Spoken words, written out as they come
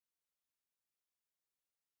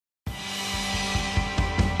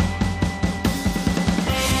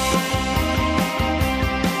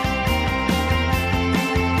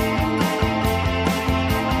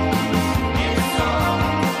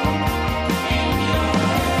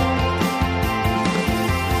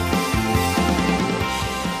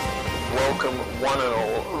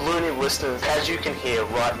listeners, as you can hear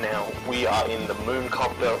right now, we are in the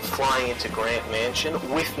Mooncopter flying into Grant Mansion.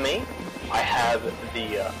 With me, I have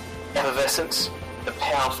the effervescence, the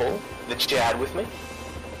powerful, the Chad with me.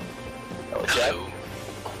 Hello, Chad. Hello.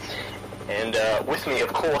 And with me,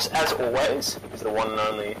 of course, as always, is the one and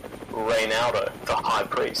only Reynaldo, the High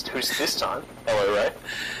Priest, who's this time. Hello, Ray.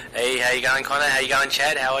 Hey, how you going, Connor? How you going,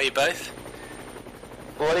 Chad? How are you both?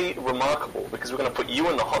 Bloody remarkable, because we're going to put you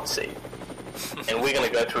in the hot seat, and we're going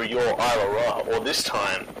to go through your Isla Ra, or this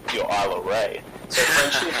time, your Isla Ray. So,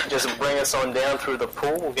 Frenchie, just bring us on down through the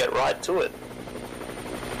pool, we'll get right to it.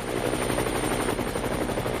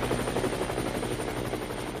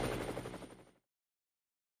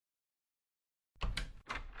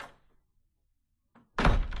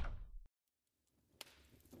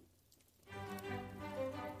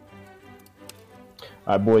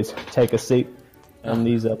 Alright, boys, take a seat on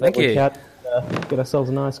these thank you. cats. Get ourselves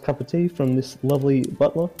a nice cup of tea from this lovely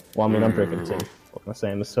butler. Well, I mean, I'm drinking tea. What can I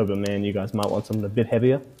say? I'm a sober man. You guys might want something a bit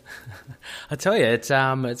heavier. I tell you,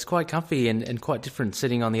 it's quite comfy and quite different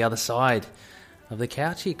sitting on the other side of the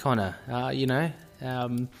couch here, Connor.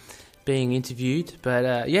 Being interviewed, but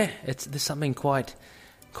there's something quite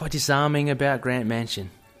disarming about Grant Mansion.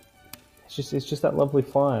 It's just that lovely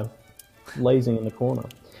fire blazing in the corner.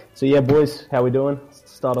 So yeah, boys, how we doing?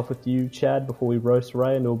 Start off with you, Chad, before we roast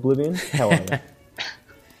Ray into oblivion. How are you?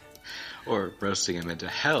 Or roasting him into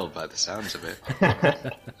hell by the sounds of it.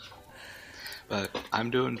 But I'm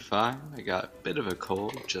doing fine. I got a bit of a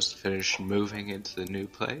cold. Just finished moving into the new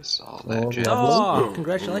place. All that jazz. Oh,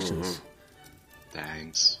 congratulations!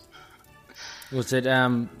 Thanks. Was it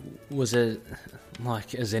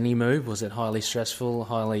like as any move? Was it highly stressful,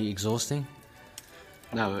 highly exhausting?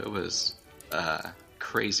 No, it was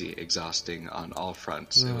crazy exhausting on all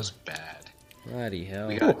fronts. It was bad. Bloody hell!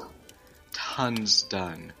 We got tons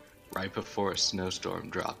done right before a snowstorm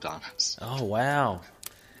dropped on us. Oh wow!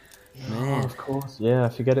 Man. Oh, of course. Yeah, I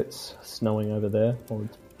forget it's snowing over there, or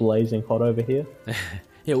it's blazing hot over here.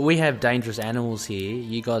 Yeah, we have dangerous animals here.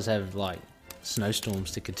 You guys have like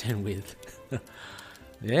snowstorms to contend with.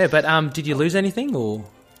 Yeah, but did you lose anything, or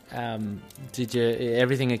did you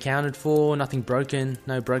everything accounted for? Nothing broken?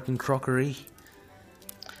 No broken crockery?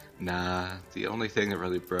 Nah, the only thing that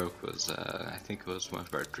really broke was, I think it was one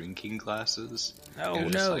of our drinking glasses. Oh, it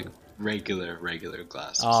was no. like regular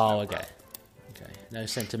glasses. Oh, okay. Okay, no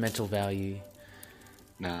sentimental value.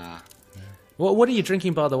 Nah. What are you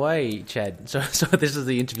drinking, by the way, Chad? So this is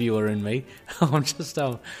the interviewer and me. I'm just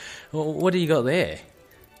what do you got there?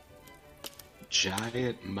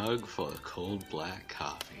 Giant mug full of cold black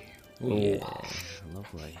coffee. Oh, yeah,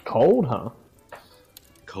 lovely. Cold, huh?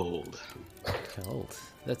 Cold. Cold.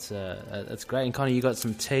 That's great. And Connor, you got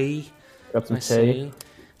some tea. Got some I tea. see.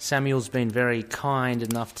 Samuel's been very kind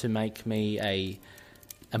enough to make me a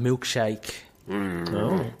milkshake.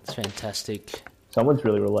 Oh. It's fantastic. Someone's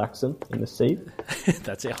really relaxing in the seat.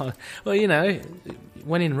 That's it. Well, you know,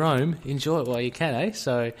 when in Rome, enjoy it while you can, eh?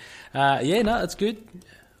 So, it's good.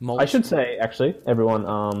 Malt. I should say, actually,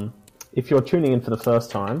 everyone, if you're tuning in for the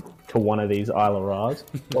first time to one of these Isla Ras,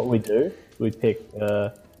 what we do, we pick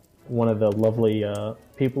one of the lovely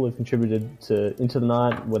people who've contributed into the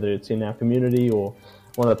night, whether it's in our community or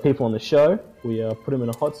one of the people on the show. We put them in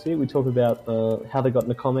a hot seat. We talk about how they got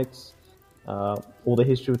into comics, all the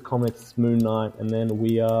history with comics, Moon Knight, and then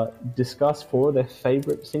we discuss 4 of their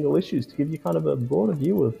favourite single issues to give you kind of a broader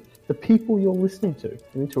view of the people you're listening to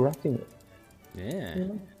and interacting with. Yeah.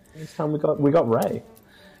 This time we got Ray.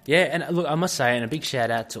 Yeah, and look, I must say, and a big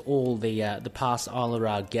shout out to all the past Isla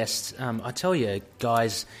Ra guests. I tell you,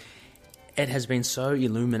 guys, it has been so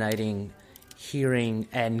illuminating hearing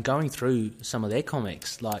and going through some of their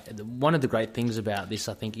comics. Like, one of the great things about this,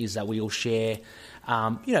 I think, is that we all share,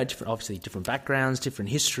 different backgrounds, different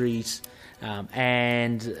histories,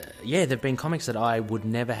 there've been comics that I would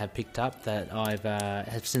never have picked up that I've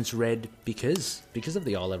have since read because of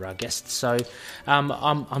the Isla Ra guests. So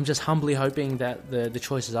I'm just humbly hoping that the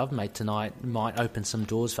choices I've made tonight might open some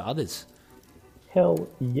doors for others. Hell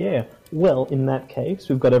yeah. Well, in that case,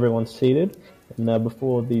 we've got everyone seated. And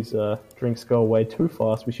before these drinks go away too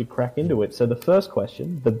fast, we should crack into it. So the first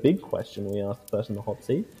question, the big question we asked the person in the hot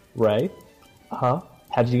seat, Ray, how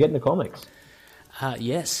did you get into comics?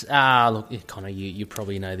 Yes. Look, Connor, you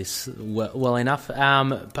probably know this well enough.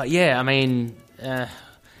 But yeah, I mean,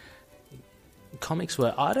 comics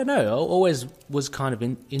were, I don't know, I always was kind of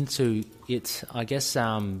into it. I guess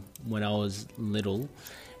when I was little,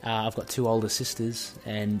 I've got 2 older sisters,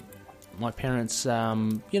 and my parents,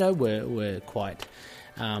 were quite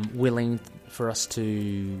willing for us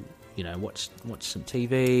to, watch some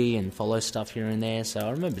TV and follow stuff here and there. So I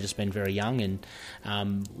remember just being very young, and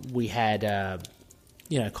we had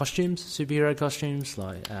costumes, superhero costumes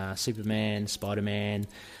like Superman, Spider-Man.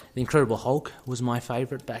 The Incredible Hulk was my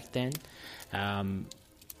favourite back then.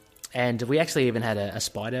 And we actually even had a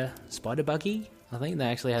spider buggy. I think they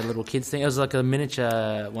actually had a little kids thing. It was like a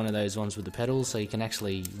miniature, one of those ones with the pedals, so you can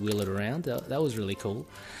actually wheel it around. That was really cool.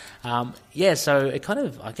 So it kind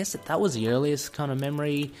of, I guess that was the earliest kind of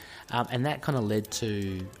memory, and that kind of led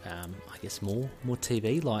to, I guess, more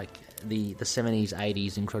TV, like the 70s,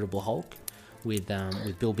 80s Incredible Hulk with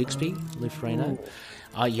Bill Bixby, Lou Ferrigno.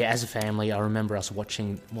 As a family, I remember us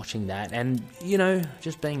watching that, and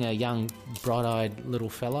just being a young, bright-eyed little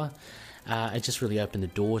fella, it just really opened the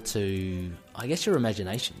door to, I guess, your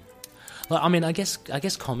imagination. Like, I mean, I guess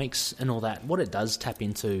comics and all that. What it does tap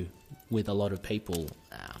into with a lot of people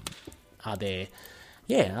are their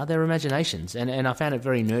imaginations, and I found it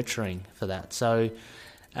very nurturing for that. So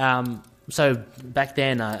back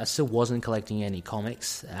then, I still wasn't collecting any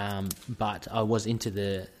comics, but I was into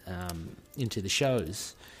the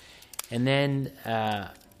shows, and then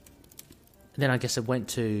I guess I went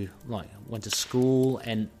to school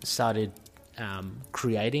and started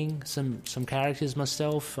creating some characters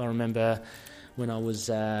myself. I remember when I was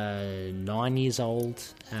 9 years old,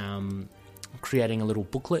 creating a little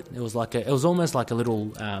booklet. It was almost like a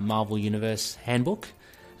little Marvel Universe handbook.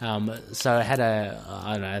 So I had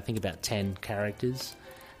I think about 10 characters.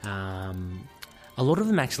 A lot of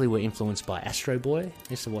them actually were influenced by Astro Boy. I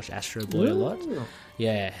used to watch Astro Boy a lot.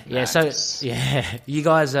 Yeah. Nice. So you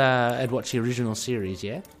guys had watched the original series,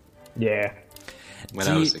 yeah? Yeah. When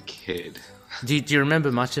I was a kid. Do you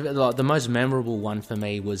remember much of it? Like, the most memorable one for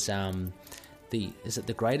me was is it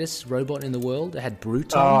the greatest robot in the world? It had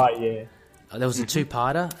Bruton. Oh yeah. There was a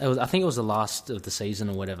two-parter. I think it was the last of the season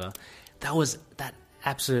or whatever. That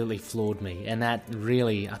absolutely floored me, and that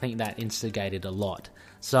really, I think that instigated a lot.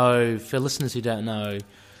 So for listeners who don't know,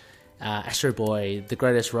 Astro Boy, the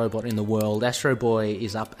greatest robot in the world, Astro Boy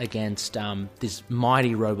is up against this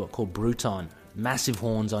mighty robot called Bruton, massive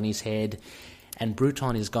horns on his head, and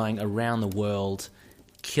Bruton is going around the world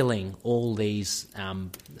killing all these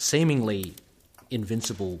seemingly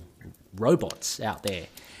invincible robots out there.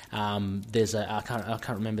 There's I can't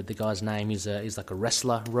remember the guy's name. He's like a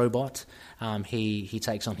wrestler robot. He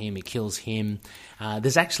takes on him. He kills him.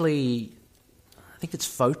 There's actually, I think it's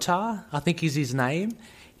Fotar, I think is his name.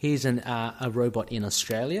 He's a robot in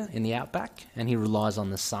Australia in the outback, and he relies on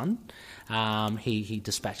the sun. He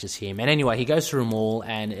dispatches him, and anyway, he goes through them all,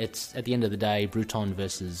 and it's at the end of the day Bruton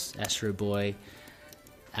versus Astro Boy.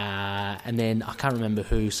 And then I can't remember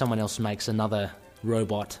who. Someone else makes another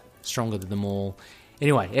robot stronger than them all.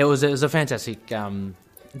 Anyway, it was a fantastic. Do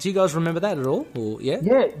you guys remember that at all? Or, yeah.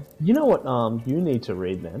 Yeah. You know what? You need to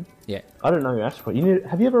read then. Yeah. I don't know Astro.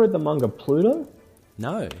 Have you ever read the manga Pluto?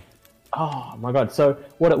 No. Oh my god! So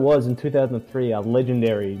what it was in 2003, a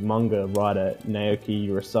legendary manga writer Naoki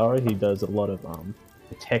Urasari, he does a lot of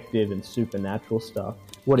detective and supernatural stuff.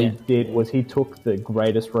 What he did was he took the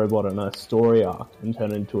greatest robot in a story arc and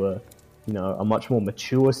turned it into a much more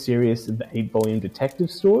mature, serious 8-volume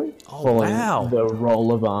detective story. Oh, following wow. the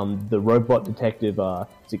role of the robot detective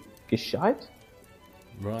Gescheit.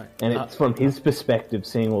 Right. And it's from his perspective,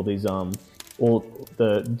 seeing all these dealing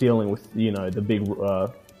with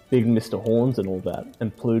the big Mr. Horns and all that,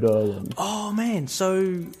 and Pluto. And Oh man,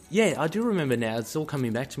 so yeah, I do remember now. It's all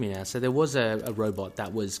coming back to me now. So there was a robot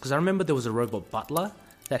that was, because I remember there was a robot butler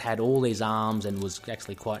that had all these arms and was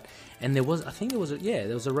actually quite. And there was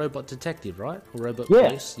a robot detective, right? Or robot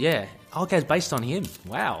police. Yeah. Okay, it's based on him.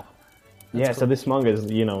 Wow. That's so this manga is,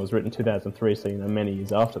 was written 2003, so many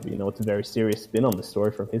years after, but it's a very serious spin on the story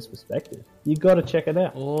from his perspective. You got to check it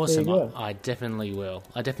out. Awesome. I definitely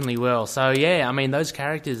will. So yeah, I mean, those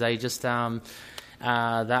characters, they just that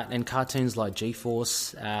and cartoons like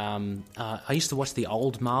G-Force. I used to watch the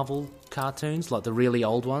old Marvel cartoons, like the really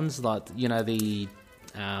old ones, like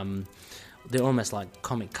they're almost like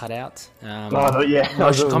comic cutout.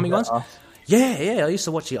 Motion comic ones. Yeah, I used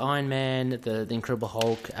to watch the Iron Man, the Incredible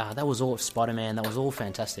Hulk. That was all Spider-Man. That was all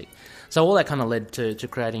fantastic. So all that kind of led to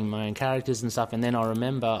creating my own characters and stuff. And then I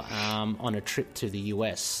remember on a trip to the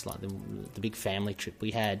US, like the big family trip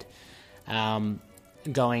we had,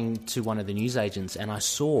 going to one of the newsagents, and I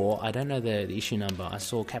saw, I don't know the issue number, I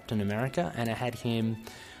saw Captain America, and it had him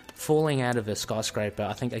falling out of a skyscraper,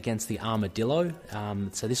 I think against the Armadillo.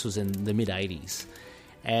 So this was in the mid-'80s.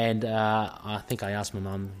 And I think I asked my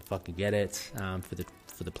mum if I could get it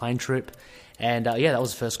for the plane trip, and that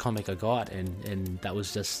was the first comic I got, and that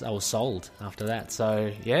was just, I was sold after that.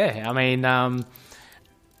 So yeah, I mean,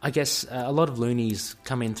 I guess a lot of loonies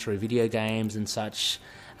come in through video games and such.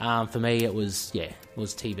 For me, it was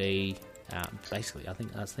TV. Basically, I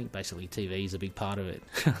think basically TV is a big part of it.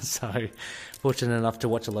 So, fortunate enough to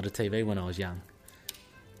watch a lot of TV when I was young.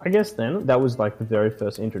 I guess then that was like the very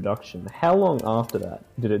first introduction. How long after that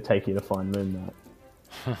did it take you to find Moon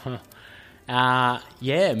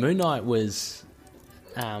Knight? Moon Knight was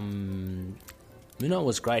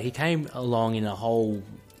great. He came along in a whole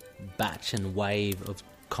batch and wave of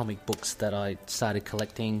comic books that I started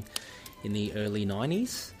collecting in the early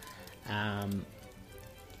 90s.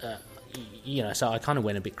 So I kind of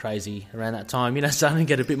went a bit crazy around that time, starting to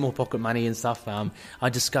get a bit more pocket money and stuff. I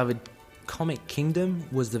discovered Comic Kingdom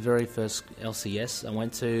was the very first LCS I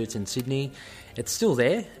went to. It's in Sydney. It's still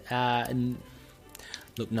there, and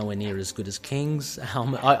look, nowhere near as good as King's.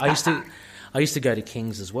 I used to go to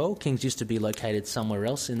King's as well. King's used to be located somewhere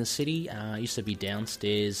else in the city. It used to be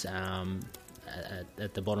downstairs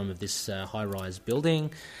at the bottom of this high-rise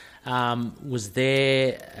building. Was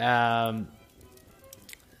there...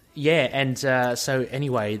 so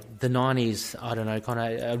anyway, the 90s, I don't know,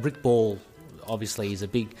 kind of... Rick Ball, obviously, is a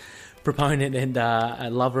big proponent and a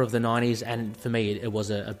lover of the 90s, and for me, it was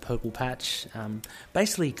a purple patch,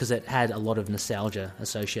 basically because it had a lot of nostalgia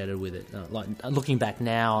associated with it. Like, looking back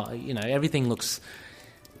now, everything looks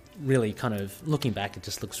really kind of... Looking back, it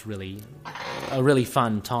just looks a really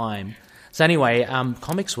fun time. So anyway,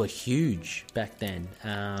 comics were huge back then.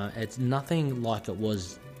 It's nothing like it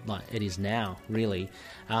was... like it is now, really.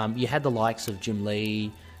 You had the likes of Jim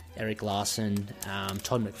Lee, Eric Larson,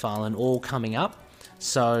 Todd McFarlane all coming up.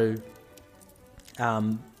 So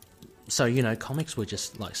comics were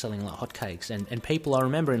just like selling like hotcakes. And people, I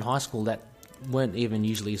remember in high school that weren't even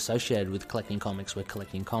usually associated with collecting comics were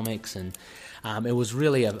collecting comics. And it was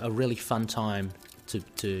really a really fun time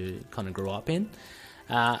to kind of grow up in.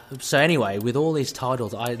 So anyway, with all these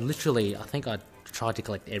titles, I think I tried to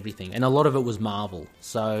collect everything, and a lot of it was Marvel.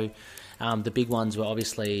 So the big ones were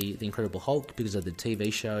obviously The Incredible Hulk because of the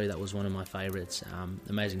TV show. That was one of my favourites.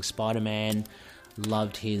 Amazing Spider-Man,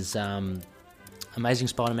 loved his Amazing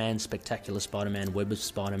Spider-Man, Spectacular Spider-Man, Web of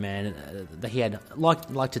Spider-Man. He had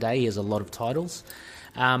like today, he has a lot of titles.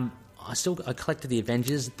 I collected the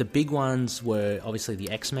Avengers. The big ones were obviously the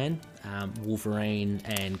X-Men, Wolverine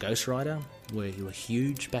and Ghost Rider were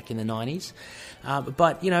huge back in the 90s.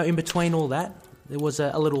 But in between all that, there was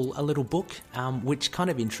a little book which kind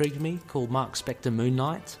of intrigued me called Mark Spector Moon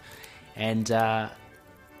Knight, and so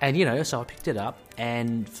I picked it up,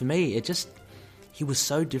 and for me he was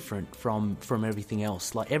so different from everything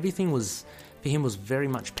else. Like everything was for him was very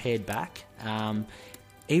much pared back.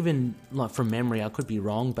 Even like from memory, I could be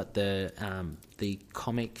wrong, but the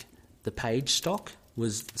comic, the page stock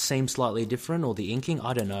seemed slightly different, or the inking,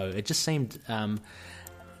 I don't know. It just seemed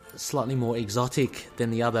slightly more exotic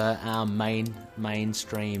than the other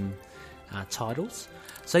mainstream titles.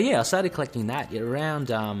 So yeah, I started collecting that around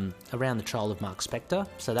the trial of Mark Spector.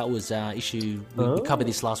 So that was issue. We covered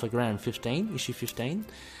this last week, around issue 15,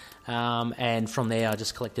 and from there I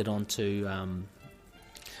just collected on to.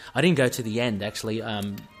 I didn't go to the end actually.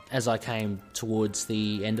 As I came towards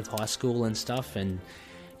the end of high school and stuff, and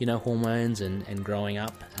hormones and growing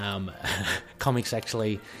up, comics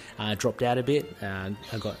actually dropped out a bit. I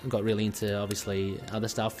got really into obviously other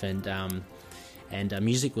stuff, and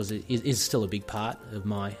music is still a big part of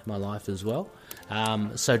my life as well.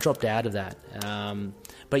 So dropped out of that.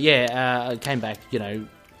 But yeah, I came back.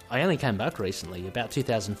 I only came back recently, about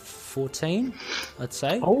 2014, I'd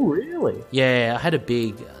say. Oh, really? Yeah, I had a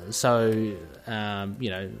big... So,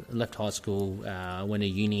 left high school, went to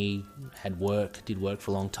uni, did work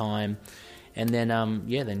for a long time, and then,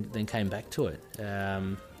 then came back to it.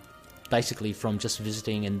 Basically from just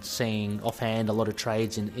visiting and seeing offhand a lot of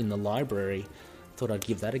trades in the library, thought I'd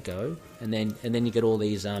give that a go. And then you get all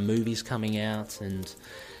these movies coming out and...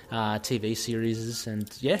 TV series,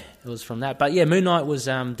 and yeah, it was from that. But yeah, Moon Knight was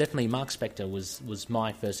definitely Mark Spector was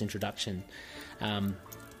my first introduction, and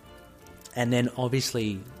then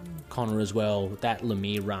obviously Connor as well, that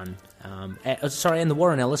Lemire run, and the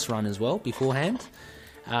Warren Ellis run as well beforehand.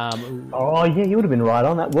 Oh yeah, you would have been right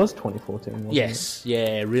on. That was 2014. Wasn't Yes, it?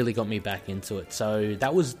 Yeah, it really got me back into it. So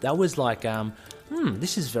that was like,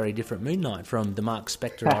 this is very different Moon Knight from the Mark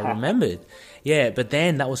Spector I remembered. Yeah, but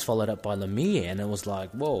then that was followed up by Lemire, and it was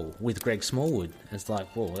like, whoa, with Greg Smallwood. It's like,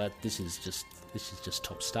 whoa, this is just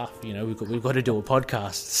top stuff. We've got to do a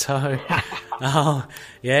podcast. So,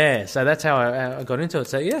 so that's how I got into it.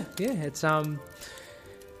 So yeah, it's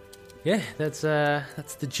that's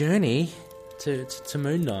the journey to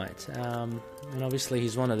Moon Knight. And obviously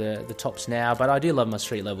he's one of the tops now, but I do love my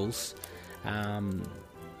street levels.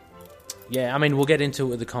 Yeah, I mean, we'll get into it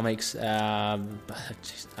with the comics. I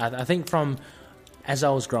think from as I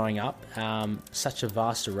was growing up, such a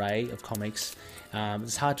vast array of comics,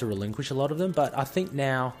 it's hard to relinquish a lot of them. But I think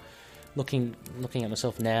now, looking at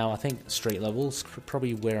myself now, I think street level's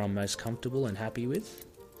probably where I'm most comfortable and happy with.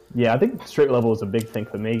 Yeah, I think street level is a big thing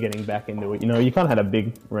for me getting back into it. You know, you kind of had a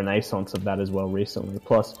big renaissance of that as well recently.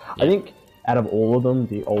 Plus, I think out of all of them,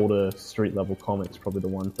 the older street level comics are probably the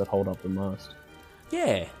ones that hold up the most.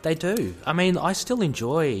 Yeah, they do. I mean, I still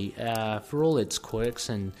enjoy, for all its quirks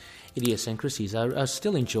and idiosyncrasies, I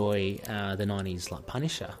still enjoy the 90s, like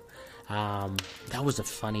Punisher. That was a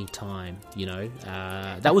funny time, you know.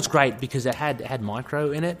 That was great because it had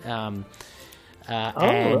Micro in it. And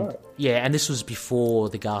right. yeah, and this was before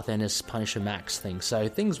the Garth Ennis Punisher Max thing, so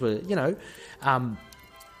things were, you know,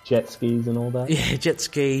 Jet skis and all that. yeah, jet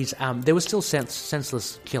skis. There was still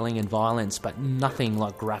senseless killing and violence, but nothing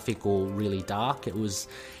like graphic or really dark. It was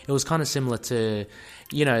kind of similar to,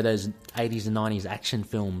 you know, those 80s and 90s action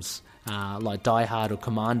films. Like Die Hard or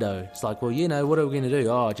Commando. It's like, well, you know, what are we going to do?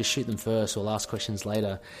 Oh, just shoot them first. We'll ask questions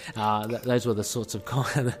later. Those were the sorts of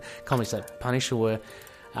comics that Punisher was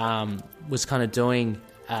kind of doing.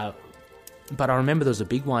 But I remember there was a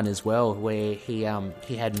big one as well where he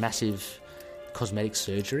had massive cosmetic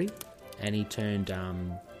surgery and he turned...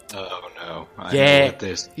 Oh no! I yeah, know what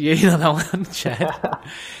this. Yeah, you know that one, Chad.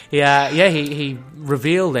 yeah. He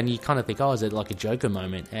revealed, and you kind of think, oh, is it like a Joker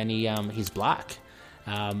moment? And he's black.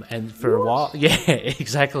 And for a while, yeah,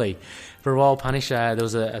 exactly. For a while, Punisher, there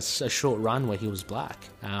was a short run where he was black.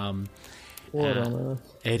 What on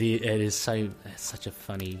earth? It is such a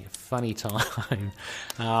funny time.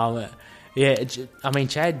 Yeah, I mean,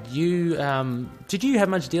 Chad, you did you have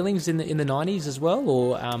much dealings in the 90s as well,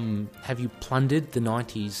 or have you plundered the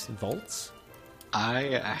 90s vaults?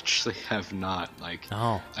 I actually have not. Like,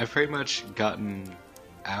 Oh. I've pretty much gotten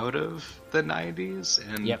out of the 90s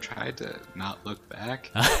and Yep. tried to not look back.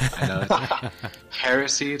 I know it's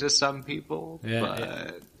heresy to some people, Yeah,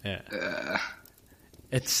 but Yeah.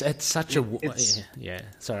 It's such a it's- yeah.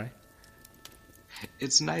 Sorry.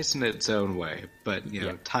 it's nice in its own way. But you know,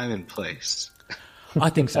 Yeah. time and place. I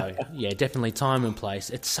think so. Yeah, definitely time and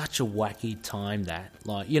place. It's such a wacky time that,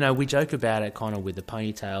 like, you know, we joke about it kind of with the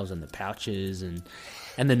ponytails and the pouches and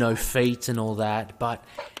the no feet and all that, but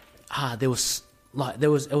it was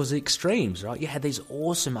the extremes, right? You had these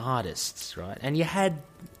awesome artists, right? And you had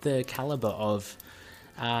the caliber of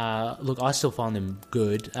look, I still find them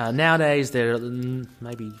good. Nowadays they're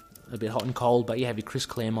maybe a bit hot and cold, but you have your Chris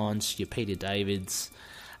Claremonts, your Peter Davids,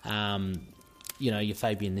 you know, your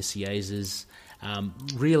Fabian Nicieses,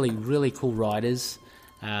 really, really cool writers.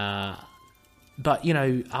 But, you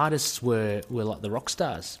know, artists were like the rock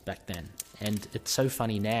stars back then. And it's so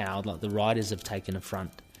funny now, like the writers have taken a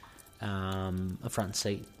front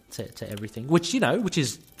seat to everything, which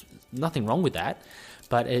is nothing wrong with that.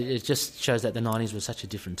 But it just shows that the 90s was such a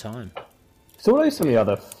different time. So what are some of your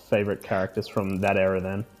other favourite characters from that era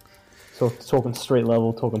then? So talking street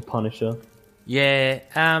level, talking Punisher. Yeah,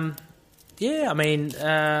 I mean,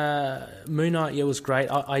 Moon Knight, was great.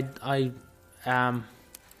 I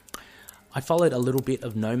followed a little bit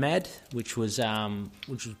of Nomad, which was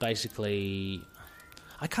basically,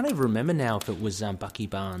 I can't even remember now if it was Bucky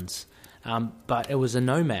Barnes, but it was a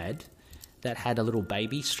Nomad that had a little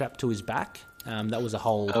baby strapped to his back. That was a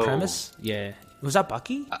whole premise. Yeah, was that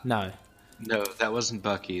Bucky? No. No, that wasn't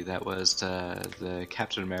Bucky. That was the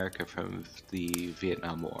Captain America from the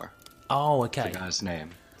Vietnam War. Oh, I okay. forgot his name.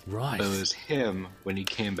 Right. But it was him, when he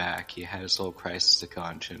came back, he had his little crisis of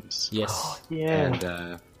conscience. Yes. Yeah.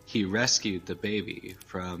 And he rescued the baby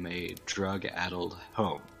from a drug-addled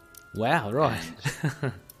home. Wow. Right.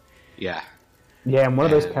 Yeah. Yeah, and one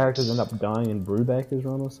of those And- characters ended up dying in Brubaker's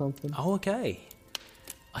run or something. Oh, okay.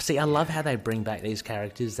 I see. I love how they bring back these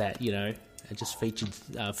characters that, you know, are just featured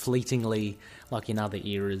fleetingly, like in other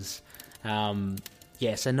eras.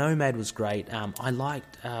 Yeah, so Nomad was great. I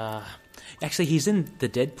liked. Actually, he's in the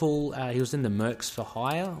Deadpool. He was in the Mercs for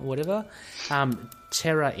Hire, or whatever.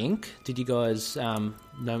 Terra Inc. Did you guys know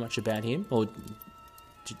much about him, or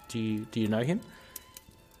do you know him?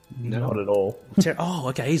 Not at all. Oh,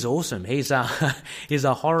 okay, he's awesome. He's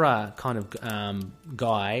a horror kind of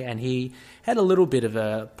guy, and he had a little bit of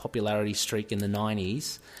a popularity streak in the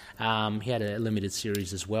 90s. He had a limited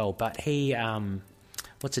series as well, but he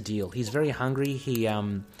what's the deal? He's very hungry. He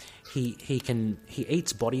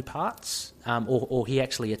eats body parts, or he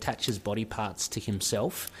actually attaches body parts to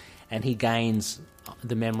himself, and he gains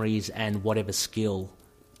the memories and whatever skill,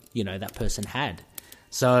 you know, that person had.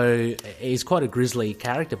 So he's quite a grisly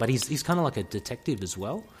character, but he's kind of like a detective as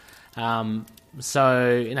well.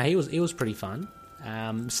 So, you know, he was pretty fun.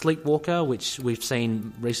 Sleepwalker, which we've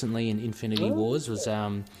seen recently in Infinity Wars, was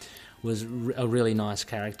a really nice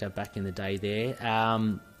character back in the day there.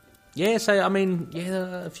 A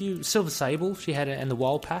few Silver Sable. She had and the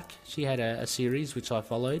Wild Pack. She had a series which I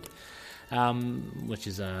followed, which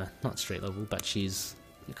is not street level, but she's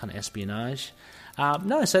kind of espionage.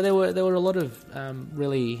 So there were a lot of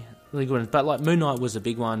really good ones. But like Moon Knight was a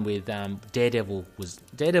big one with Daredevil.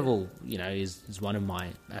 Daredevil, is one of my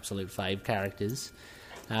absolute fave characters.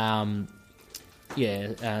 So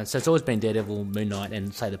it's always been Daredevil, Moon Knight,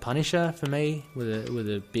 and say the Punisher for me with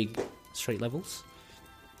the big street levels.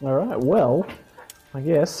 All right. Well, I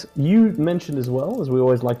guess you mentioned as well, as we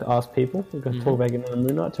always like to ask people. We're going to talk about getting into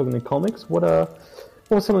Moon Knight, talking to comics. What are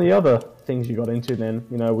some of the other things you got into then?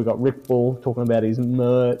 We got Rick Bull talking about his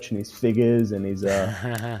merch and his figures and his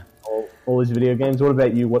all his video games. What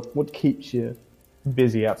about you? What keeps you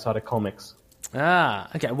busy outside of comics?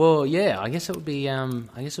 Okay. Well, yeah. I guess it would be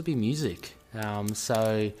music.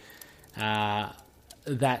 That,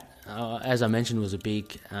 as I mentioned, was a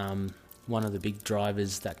big one of the big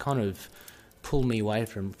drivers that kind of pulled me away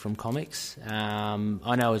from comics.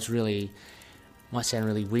 I know might sound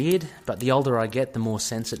really weird, but the older I get, the more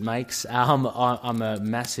sense it makes. I'm a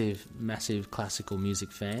massive classical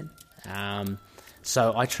music fan.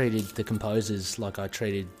 So I treated the composers like I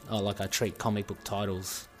treat comic book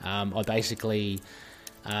titles. I've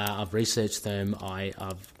researched them.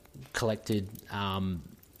 I've collected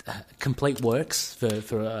complete works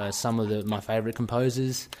for some of my favourite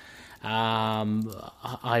composers.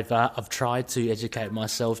 I've tried to educate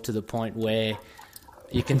myself to the point where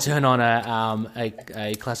you can turn on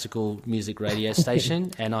a classical music radio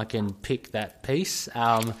station and I can pick that piece.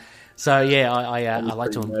 I like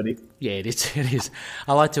to. Nerdy. Yeah, it is.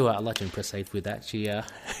 I like to impress Eve with that. So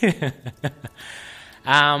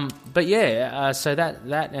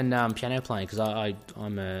that and piano playing, because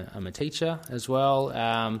I'm a teacher as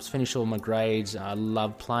well. Finished all my grades. I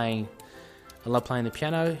love playing the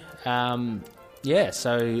piano.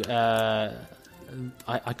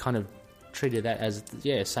 I kind of treated that as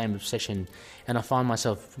same obsession, and I find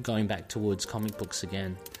myself going back towards comic books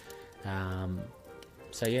again.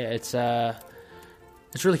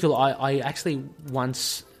 It's really cool. I actually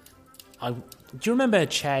once do you remember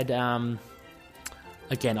Chad?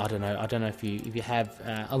 Again, I don't know if you have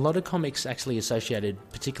a lot of comics actually associated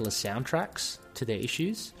particular soundtracks to their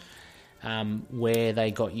issues. Where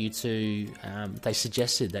they got you to, they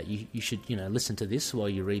suggested that you should, listen to this while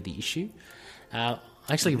you read the issue. I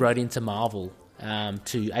actually wrote into Marvel,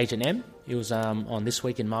 to Agent M. It was on This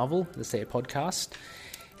Week in Marvel, that's their podcast,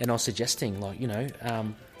 and I was suggesting,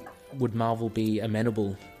 would Marvel be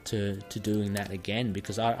amenable to doing that again?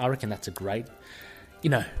 Because I reckon that's a great,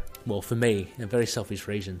 well, for me, a very selfish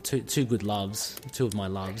reason. Two good loves, two of my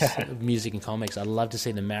loves, music and comics. I'd love to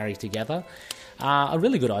see them marry together. A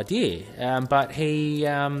really good idea, but he,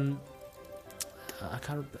 I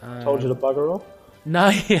can't. Told you to bugger off.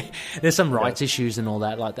 No, there's some rights issues and all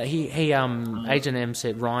that like that. He Agent M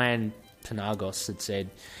said, Ryan Penagos had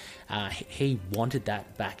said he wanted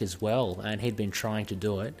that back as well, and he'd been trying to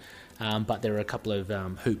do it, but there are a couple of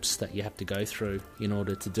hoops that you have to go through in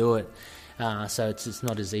order to do it. So it's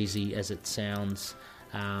not as easy as it sounds.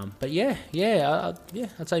 But I'd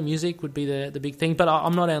say music would be the big thing. But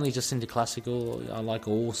I'm not only just into classical. I like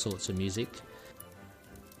all sorts of music.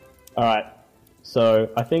 All right. So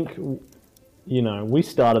I think, we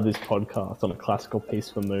started this podcast on a classical piece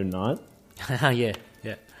for Moon Knight. Yeah.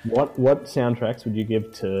 What soundtracks would you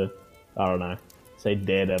give to, I don't know, say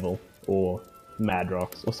Daredevil or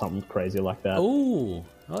Madrox or something crazy like that? Oh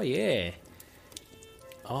yeah.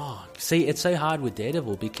 Oh, see, it's so hard with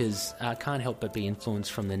Daredevil because I can't help but be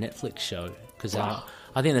influenced from the Netflix show, because I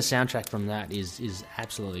think the soundtrack from that is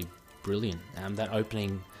absolutely brilliant. That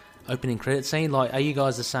opening credit scene, are you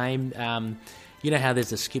guys the same? You know how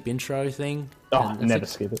there's a skip intro thing? Oh, never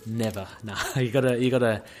skip it. Never. No, you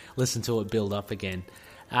gotta listen to it build up again.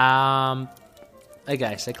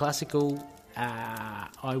 Okay, so classical.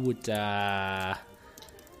 I would. Oh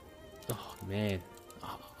man.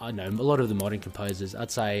 I know a lot of the modern composers. I'd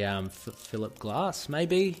say Philip Glass,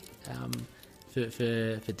 maybe,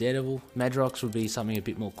 for Daredevil. Madrox would be something a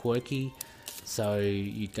bit more quirky. So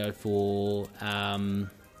you'd go for...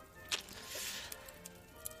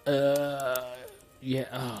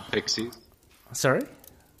 Pixies. Sorry?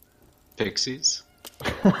 Pixies.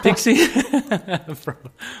 Pixie?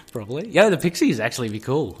 Probably. Yeah, the Pixies actually be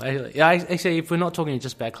cool. Actually, if we're not talking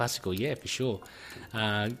just about classical, yeah, for sure.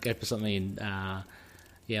 Go for something...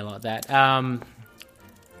 like that.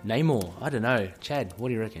 Namor, I don't know. Chad, what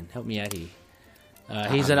do you reckon? Help me out here.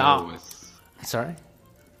 He's an art. With Sorry?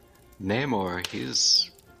 Namor, he's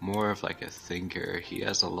more of like a thinker. He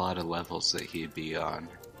has a lot of levels that he'd be on.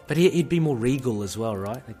 But he'd be more regal as well,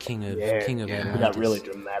 right? The king of Atlantis. That really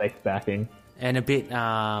dramatic backing. And a bit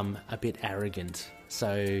arrogant.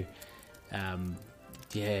 So,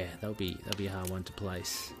 that'll be a hard one to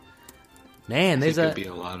place. Man, There'd be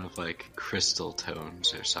a lot of like crystal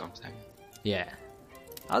tones or something. Yeah,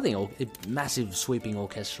 I think massive sweeping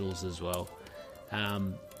orchestrals as well.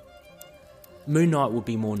 Moon Knight would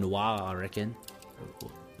be more noir, I reckon,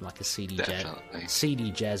 like a seedy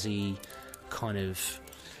jazzy kind of,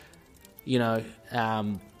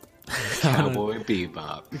 Cowboy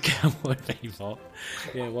Bebop. Cowboy Bebop.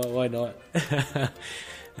 Yeah, why not?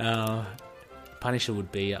 Punisher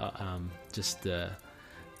would be just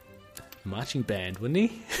marching band,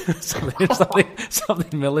 wouldn't he?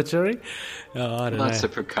 something military. Oh, I don't know. Lots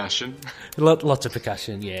of percussion. Lots of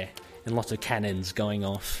percussion, yeah, and lots of cannons going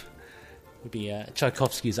off. Would be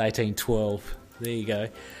Tchaikovsky's 1812. There you go.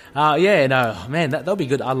 That'll be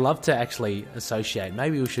good. I'd love to actually associate.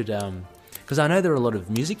 Maybe we should, because I know there are a lot of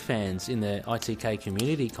music fans in the ITK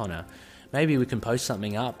community, Connor. Maybe we can post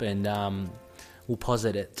something up and we'll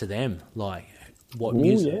posit it to them, like what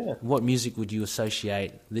music would you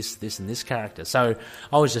associate this and this character? So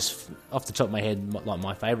I was just off the top of my head, like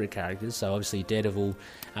my favourite characters. So obviously Daredevil,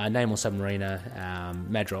 Namor, Submariner,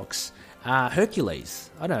 Madrox, Hercules.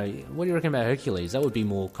 I don't know. What do you reckon about Hercules? That would be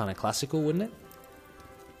more kind of classical, wouldn't it?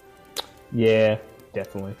 Yeah,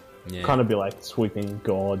 definitely. Yeah. Kind of be like sweeping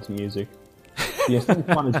God's music. Yeah, it's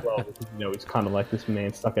fun as well because it's kind of like this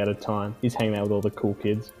man stuck out of time. He's hanging out with all the cool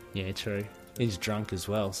kids. Yeah, true. He's drunk as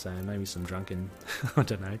well, so maybe some drunken, I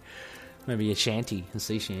don't know, maybe a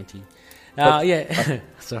sea shanty.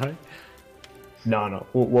 Sorry. No.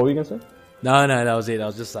 What were you gonna say? No, that was it. I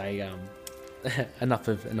was just saying, enough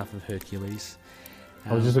of Hercules.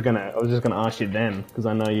 I was just gonna ask you then because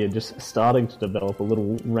I know you're just starting to develop a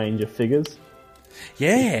little range of figures.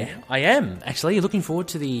 Yeah, I am actually looking forward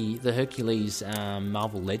to the Hercules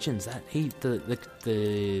Marvel Legends.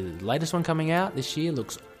 The latest one coming out this year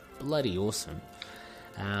looks bloody awesome.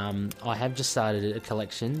 I have just started a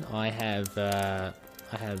collection. I have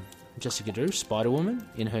Jessica Drew, Spider-Woman,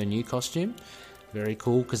 in her new costume. Very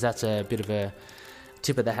cool because that's a bit of a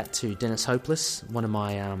tip of the hat to Dennis Hopeless, one of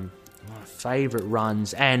my favourite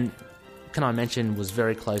runs, and can I mention was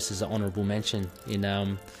very close as an honourable mention in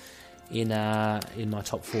my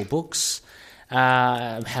top 4 books.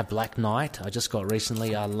 Have Black Knight I just got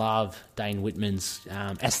recently. I love Dane Whitman's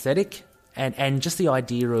aesthetic and just the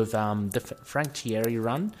idea of the Frank Thierry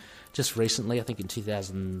run just recently, I think in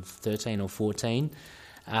 2013 or 14.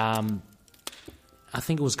 I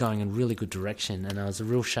think it was going in a really good direction, and it was a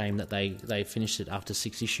real shame that they finished it after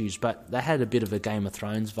 6 issues, but they had a bit of a Game of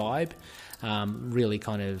Thrones vibe. Really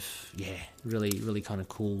kind of, really kind of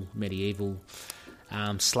cool medieval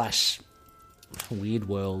 / weird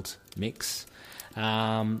world mix.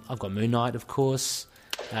 I've got Moon Knight, of course.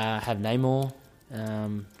 Have Namor,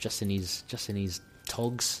 just in his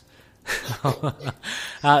togs,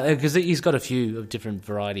 because he's got a few of different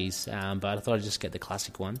varieties. But I thought I'd just get the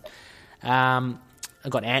classic one. I've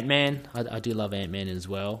got Ant-Man. I do love Ant-Man as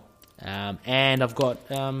well. And I've got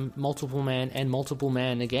Multiple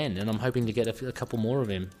Man again, and I'm hoping to get a couple more of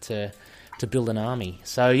him to build an army.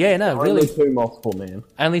 So Only 2 Multiple Man.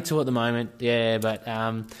 Only 2 at the moment, yeah. But I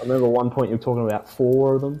remember one point you were talking about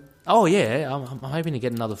 4 of them. Oh yeah, I'm hoping to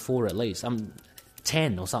get another 4 at least. I'm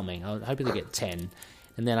 10 or something. I'm hoping to get 10,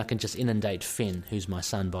 and then I can just inundate Finn, who's my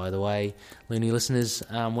son, by the way. Looney listeners,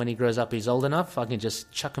 when he grows up, he's old enough, I can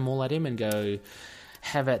just chuck them all at him and go,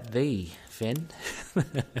 "Have at thee, Finn."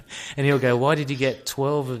 And he'll go, "Why did you get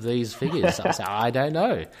 12 of these figures?" I'll say, "I don't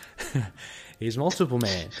know." He's Multiple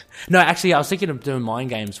Man. No, actually, I was thinking of doing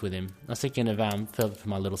mind games with him. I was thinking of for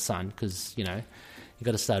my little son, because you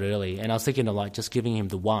got to start early. And I was thinking of like just giving him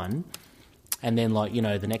the one, and then like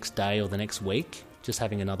the next day or the next week, just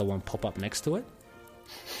having another one pop up next to it.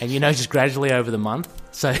 And just gradually over the month.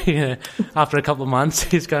 So after a couple of months,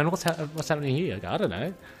 he's going, "What's happening here?" I go, "I don't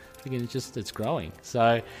know." Thinking it's growing.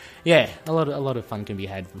 So yeah, a lot of fun can be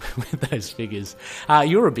had with those figures.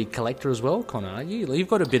 You're a big collector as well, Connor, aren't you? You've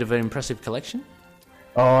got a bit of an impressive collection.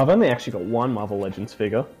 Oh, I've only actually got 1 Marvel Legends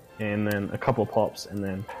figure, and then a couple of pops, and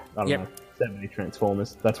then I don't know, 70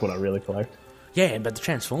 Transformers. That's what I really collect. Yeah, but the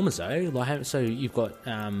Transformers though, like, so you've got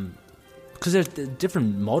because there's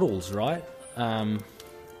different models, right?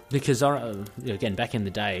 Because again, back in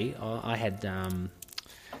the day, I had.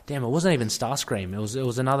 Damn, it wasn't even Starscream. It was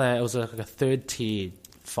like a 3rd tier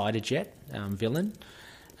fighter jet villain.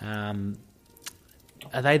 Are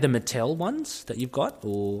they the Mattel ones that you've got,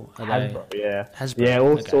 or are Hasbro? they... Yeah, Hasbro. Yeah,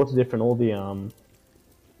 all sorts of different. All the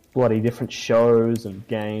bloody different shows and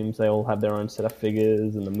games. They all have their own set of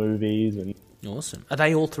figures and the movies and Awesome. Are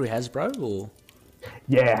they all through Hasbro or?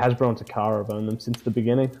 yeah, Hasbro and Takara have owned them since the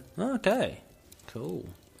beginning. Okay, cool.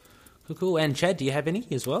 Cool. And Chad, do you have any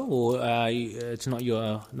as well, or it's not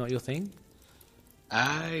your thing?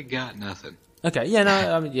 I got nothing. Okay, yeah,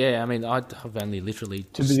 no, I mean, I've only literally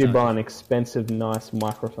Too busy buying expensive, nice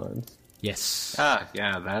microphones. Yes. Ah,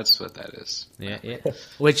 yeah, that's what that is. Yeah.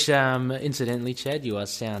 Which, incidentally, Chad, you are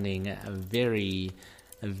sounding very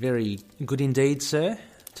good indeed, sir,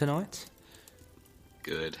 tonight.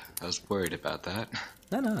 Good. I was worried about that.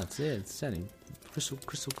 No, it's sounding crystal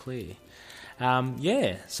clear.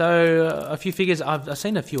 So a few figures. I've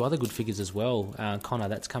seen a few other good figures as well, Connor.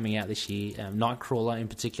 That's coming out this year. Nightcrawler in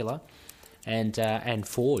particular, and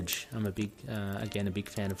Forge. I'm a big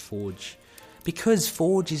fan of Forge, because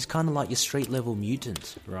Forge is kind of like your street level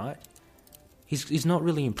mutant, right? He's not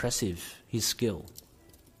really impressive. His skill,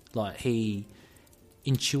 like he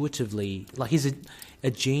intuitively, like he's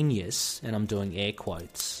a genius, and I'm doing air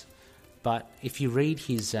quotes. But if you read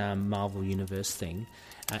his Marvel Universe thing,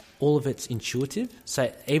 all of it's intuitive.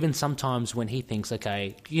 So even sometimes when he thinks,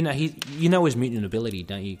 okay, you know his mutant ability,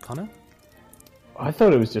 don't you, Connor? I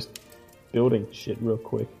thought it was just building shit real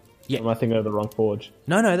quick. Yeah. Am I thinking of the wrong Forge?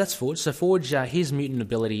 No, that's Forge. So Forge, his mutant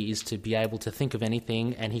ability is to be able to think of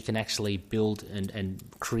anything, and he can actually build and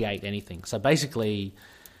create anything. So basically,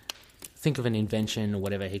 think of an invention or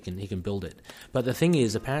whatever, he can build it. But the thing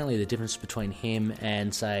is, apparently the difference between him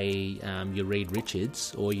and, say, your Reed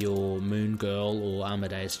Richards or your Moon Girl or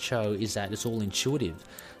Amadeus Cho is that it's all intuitive.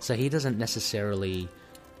 So he doesn't necessarily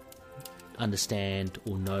understand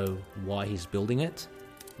or know why he's building it,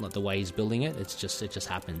 like the way he's building it. It just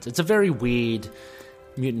happens. It's a very weird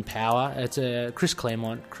mutant power. Chris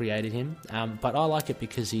Claremont created him, but I like it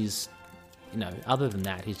because he's, other than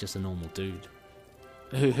that, he's just a normal dude.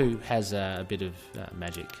 Who has a bit of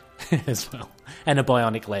magic as well, and a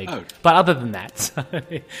bionic leg. Oh. But other than that,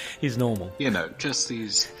 he's normal. Just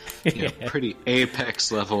these pretty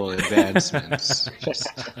apex level advancements.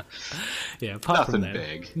 Yeah, apart from nothing that,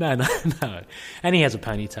 big. No. And he has a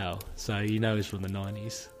ponytail, so he's from the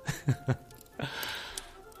 90s.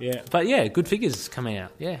 Yeah, but yeah, good figures coming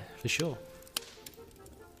out. Yeah, for sure.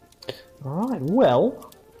 All right,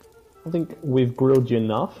 well, I think we've grilled you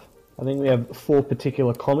enough. I think we have 4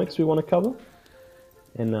 particular comics we want to cover.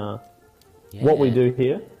 And what we do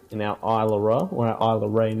here in our Isla Ra, or our Isla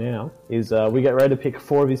Ray now, is we get ready to pick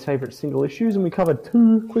 4 of his favourite single issues, and we cover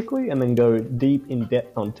 2 quickly and then go deep in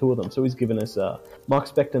depth on 2 of them. So he's given us Mark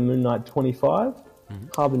Spector Moon Knight 25,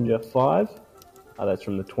 Harbinger 5, that's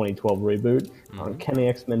from the 2012 reboot, Kenny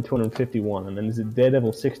X-Men 251, and then is it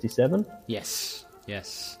Daredevil 67? Yes.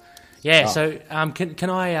 Yeah, so can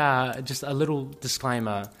I, just a little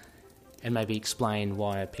disclaimer, and maybe explain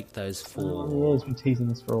why I picked those 4. Yeah, he's been teasing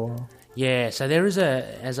this for a while. Yeah, so there is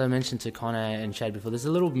as I mentioned to Connor and Chad before, there's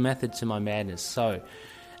a little method to my madness. So,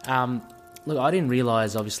 look, I didn't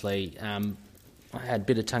realise, obviously, I had a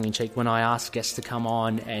bit of tongue-in-cheek when I asked guests to come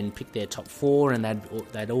on and pick their top 4, and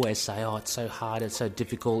they'd always say, oh, it's so hard, it's so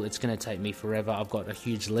difficult, it's going to take me forever, I've got a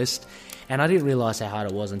huge list. And I didn't realise how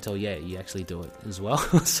hard it was until, you actually do it as well.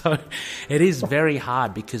 So it is very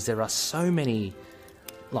hard because there are so many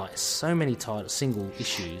single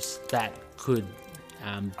issues that could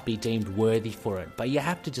be deemed worthy for it, but you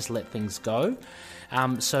have to just let things go.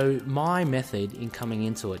 So my method in coming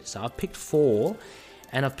into it, so I've picked 4,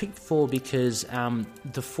 and I've picked 4 because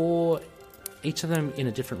the 4, each of them in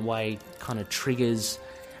a different way, kind of triggers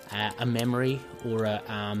a memory or a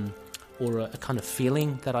kind of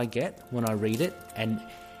feeling that I get when I read it, and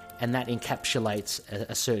that encapsulates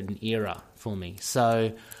a certain era for me.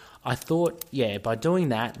 So I thought, by doing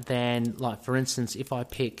that, then, like, for instance, if I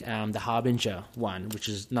pick the Harbinger one, which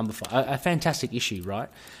is number 5, a fantastic issue, right?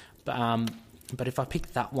 But if I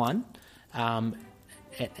pick that one,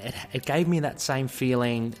 it gave me that same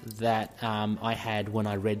feeling that I had when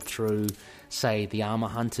I read through, say, the Armor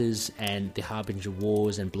Hunters and the Harbinger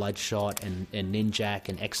Wars and Bloodshot and Ninjak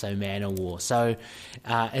and Exo Manowar. So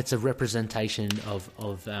it's a representation of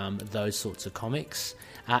those sorts of comics.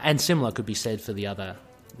 And similar could be said for the other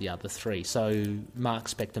 3. So Mark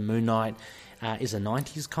Spector Moon Knight is a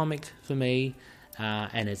 90s comic for me,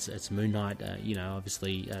 and it's Moon Knight.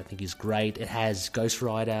 Obviously I think he's great. It has Ghost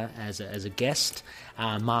Rider as a guest,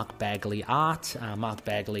 Mark Bagley art. Mark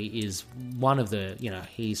Bagley is one of the,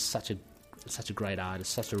 he's such a great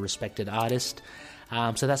artist, such a respected artist.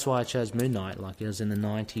 So that's why I chose Moon Knight. Like, it was in the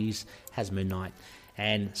 90s, has Moon Knight,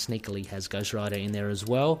 and sneakily has Ghost Rider in there as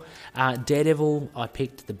well. Daredevil, I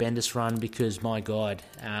picked the Bendis run because, my God,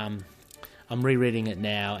 I'm rereading it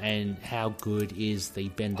now, and how good is the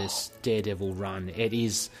Bendis Daredevil run? It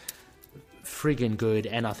is friggin' good,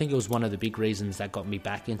 and I think it was one of the big reasons that got me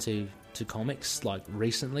back into comics, like,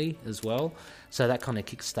 recently as well. So that kind of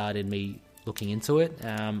kick-started me looking into it.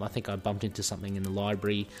 I think I bumped into something in the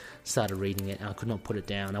library, started reading it, and I could not put it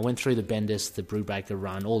down. I went through the Bendis, the Brubaker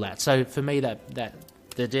run, all that. So for me, that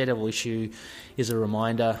the Daredevil issue is a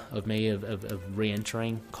reminder of me of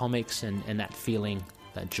re-entering comics and that feeling,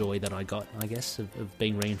 that joy that I got, I guess, of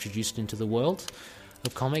being reintroduced into the world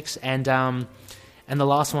of comics. And the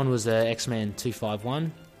last one was X-Men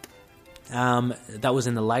 251. That was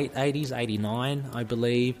in the late 80s, 89, I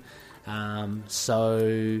believe.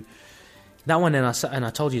 So that one, and I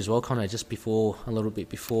told you as well, Connor, just before, a little bit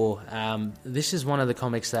before, this is one of the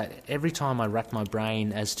comics that every time I rack my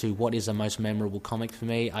brain as to what is the most memorable comic for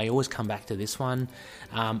me, I always come back to this one.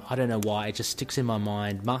 I don't know why, it just sticks in my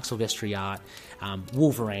mind. Mark Silvestri art,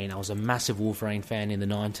 Wolverine. I was a massive Wolverine fan in the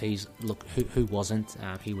 90s. Look, who wasn't?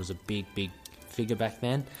 He was a big figure back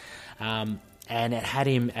then. And it had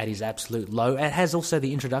him at his absolute low. It has also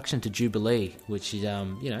the introduction to Jubilee, which is,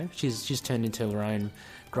 she's turned into her own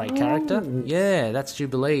great character. Yeah, that's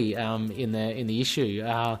Jubilee in the issue.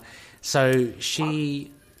 So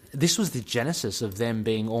this was the genesis of them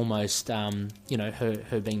being almost, her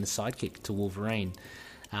being the sidekick to Wolverine.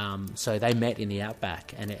 So they met in the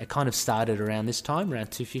Outback, and it kind of started around this time,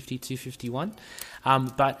 around 250, 251.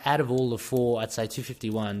 But out of all the four, I'd say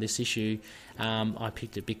 251, this issue, I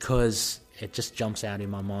picked it because it just jumps out in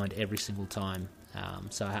my mind every single time.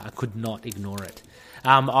 So I could not ignore it.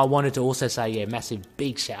 I wanted to also say, massive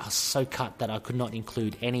big shout. I was so cut that I could not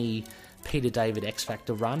include any Peter David X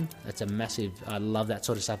Factor run. That's a massive, I love that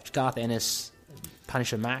sort of stuff. Garth Ennis,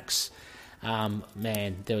 Punisher Max.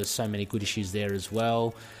 Man, there was so many good issues there as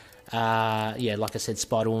well. Like I said,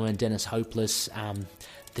 Spider-Woman, Dennis Hopeless,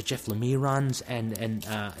 the Jeff Lemire runs, and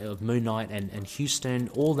of Moon Knight and Houston,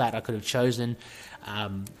 all that I could have chosen.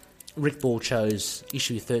 Rick Ball chose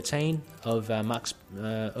issue 13 of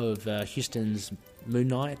Houston's Moon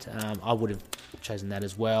Knight. I would have chosen that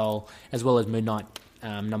as well as Moon Knight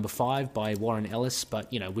number 5 by Warren Ellis, but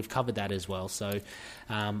we've covered that as well, so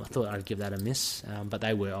I thought I'd give that a miss, but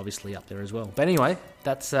they were obviously up there as well. But anyway,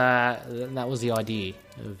 that was the idea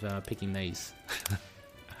of picking these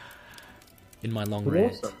in my long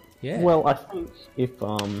rant. Awesome. Yeah. Well, I think if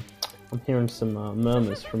I'm hearing some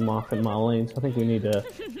murmurs from Mark and Marlene, so I think we need to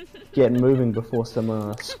get moving before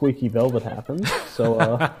some squeaky velvet happens. So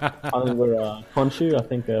I think we're Khonshu. I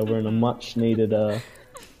think we're in a much needed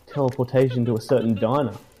teleportation to a certain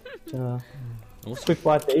diner. Awesome. Quick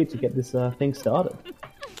bite to eat to get this thing started.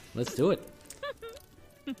 Let's do it.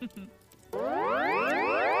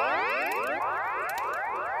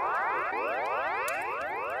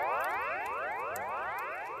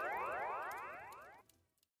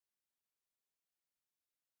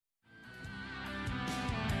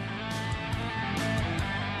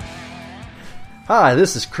 Hi,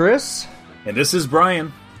 this is Chris. And this is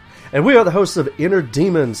Brian. And we are the hosts of Inner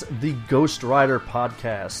Demons, the Ghost Rider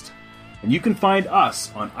podcast. And you can find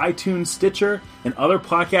us on iTunes, Stitcher, and other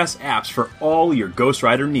podcast apps for all your Ghost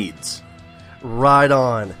Rider needs. Ride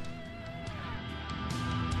on.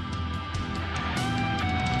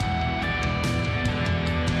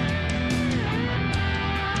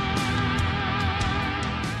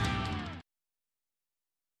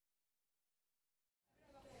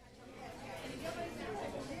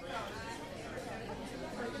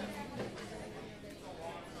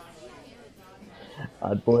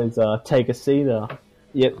 Alright, boys, take a seat.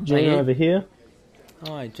 Yep, Gina over here.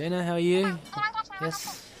 Hi, Jenna, how are you?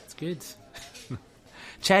 Yes, it's good.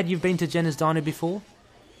 Chad, you've been to Jenna's Diner before?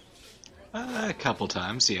 A couple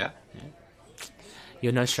times, yeah.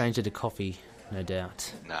 You're no stranger to coffee, no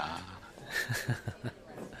doubt. Nah.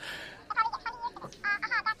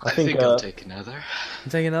 I think I'll take another.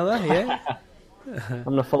 Take another, yeah? I'm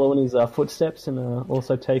going to follow in his footsteps and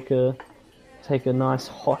also take a nice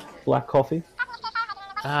hot black coffee.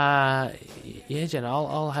 Yeah, Jenna,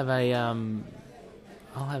 I'll have an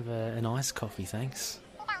iced coffee, thanks.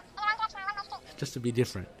 Just to be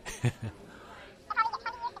different.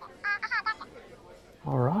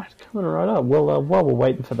 All right, coming right up. Well, while we're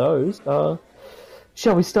waiting for those,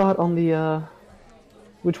 shall we start on the?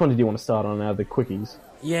 Which one did you want to start on now? The quickies.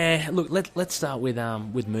 Yeah, look, let's start with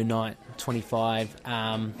Moon Knight 25.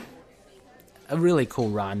 A really cool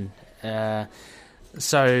run.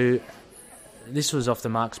 So this was off the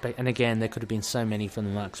Mark Spector, and again, there could have been so many from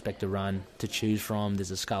the Mark Spector run to choose from.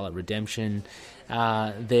 There's a Scarlet Redemption.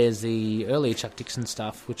 There's the earlier Chuck Dixon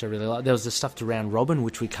stuff, which I really like. There was the stuff to Round Robin,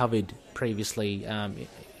 which we covered previously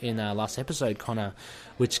in last episode, Connor,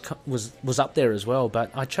 which was up there as well.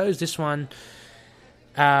 But I chose this one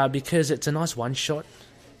because it's a nice one-shot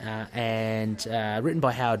and written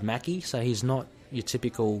by Howard Mackie, so he's not your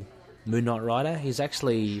typical Moon Knight writer. He's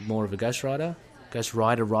actually more of a Ghost Rider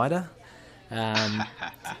writer.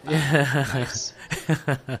 Nice.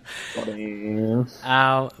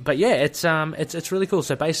 But yeah, it's really cool.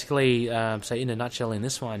 So basically, so in a nutshell, in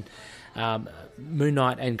this one, Moon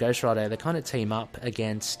Knight and Ghost Rider, they kind of team up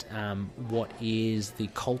against what is the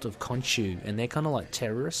cult of Khonshu, and they're kind of like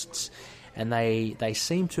terrorists, and they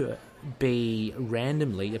seem to be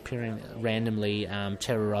appearing randomly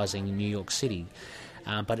terrorizing New York City.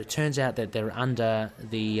 But it turns out that they're under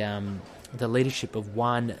the leadership of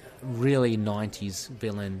one really 90s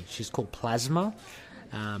villain. She's called Plasma.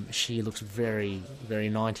 She looks very, very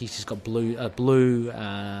 90s. She's got blue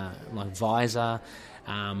like visor,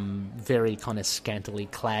 very kind of scantily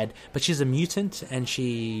clad. But she's a mutant, and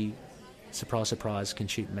she, surprise, surprise, can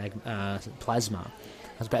shoot plasma.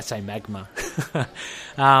 I was about to say magma.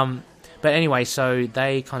 But anyway, so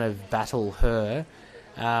they kind of battle her.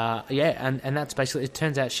 And that's basically, it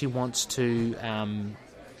turns out she wants to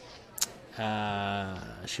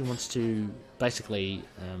basically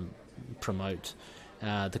promote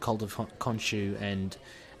the cult of Khonshu and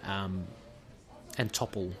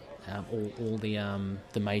topple all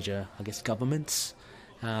the major, I guess, governments.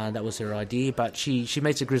 That was her idea, but she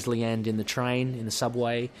meets a grisly end in the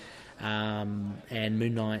subway. And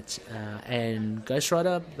Moon Knight and Ghost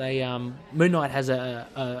Rider, Moon Knight has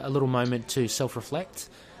a little moment to self-reflect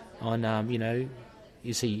on,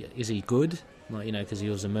 is he good? Like, because he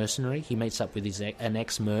was a mercenary. He meets up with an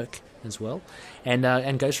ex-merc as well,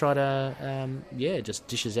 and Ghost Rider, just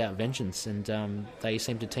dishes out vengeance, and they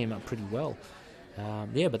seem to team up pretty well.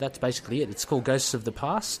 But that's basically it. It's called Ghosts of the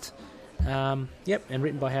Past. And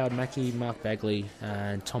written by Howard Mackie, Mark Bagley,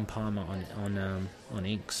 and Tom Palmer on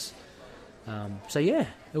inks.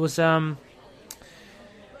 It was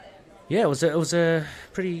it was a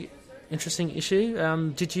pretty interesting issue.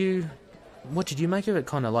 What did you make of it,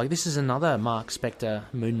 Connor? Like, this is another Mark Spector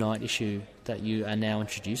Moon Knight issue that you are now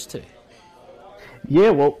introduced to. Yeah,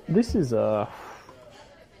 well, this is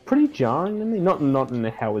pretty jarring to me. Not in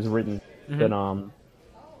how it was written, but I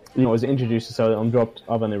was introduced. So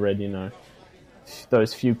I've only read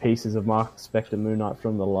those few pieces of Mark Spector Moon Knight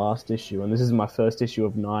from the last issue, and this is my first issue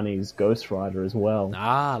of 90s Ghost Rider as well.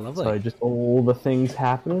 Ah, lovely. So just all the things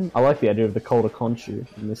happening. I like the idea of the cult of Khonshu,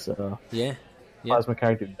 and this Plasma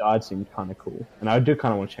character who died seemed kind of cool, and I do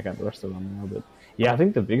kind of want to check out the rest of them now. But yeah, I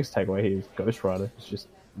think the biggest takeaway here is Ghost Rider is just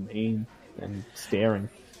mean and staring.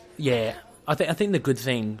 Yeah, I think the good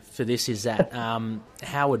thing for this is that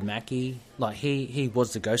Howard Mackie, like he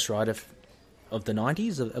was the Ghost Rider of the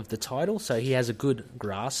 90s of the title, so he has a good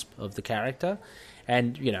grasp of the character,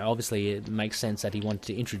 and obviously it makes sense that he wanted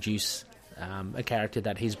to introduce a character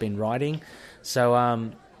that he's been writing. So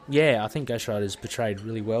I think Ghost Rider is portrayed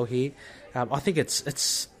really well here. I think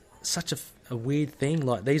it's such a weird thing.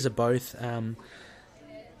 Like, these are both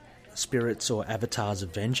spirits or avatars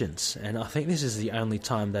of vengeance, and I think this is the only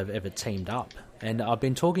time they've ever teamed up. And I've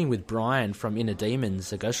been talking with Brian from Inner Demons,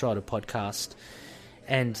 the Ghost Rider podcast,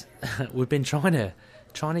 and we've been trying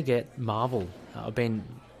to get Marvel. I've been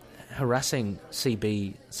harassing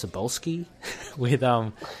CB Cebulski with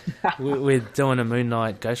doing a Moon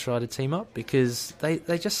Knight Ghost Rider team up, because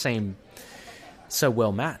they just seem so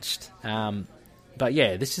well matched. But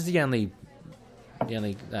yeah, this is the only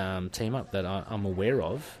team up that I'm aware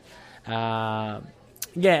of. And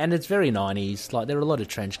it's very 90s. Like, there are a lot of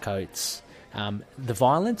trench coats. The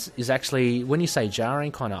violence is actually, when you say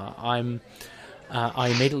jarring, kind of, I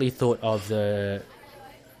immediately thought of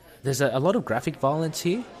there's a lot of graphic violence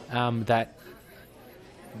here that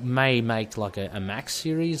may make like a Max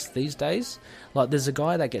series these days. Like, there's a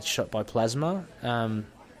guy that gets shot by plasma.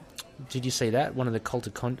 Did you see that? One of the cult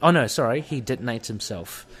of he detonates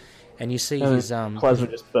himself. And you see his... Plasma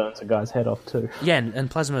just burns a guy's head off too. Yeah, and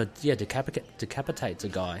Plasma decapitates a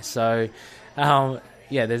guy. So,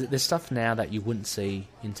 there's stuff now that you wouldn't see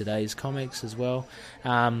in today's comics as well.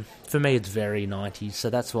 For me, it's very 90s, so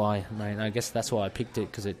that's why, I guess that's why I picked it,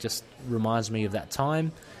 because it just reminds me of that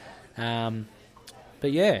time.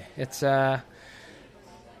 But yeah, it's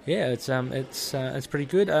pretty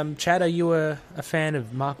good. Chad, are you a fan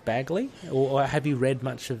of Mark Bagley, or have you read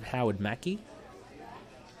much of Howard Mackie?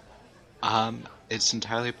 It's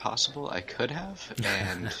entirely possible I could have,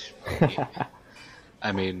 and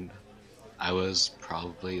I mean, I was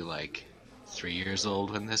probably like 3 years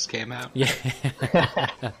old when this came out. Yeah.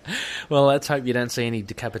 Well, let's hope you don't see any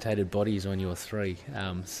decapitated bodies when you're 3.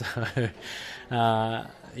 Yeah.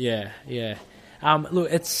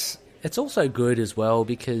 Look, it's also good as well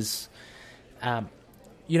because,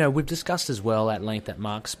 we've discussed as well at length that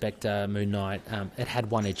Mark Spector, Moon Knight, it had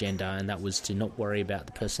one agenda, and that was to not worry about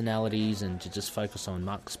the personalities and to just focus on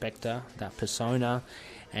Mark Spector, that persona,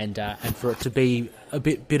 and for it to be a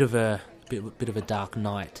bit of a Dark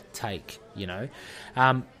Knight take,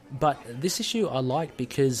 But this issue I like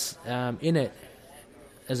because in it,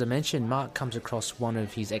 as I mentioned, Mark comes across one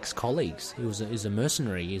of his ex-colleagues. He's a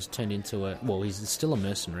mercenary. He's turned into he's still a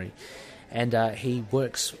mercenary. And he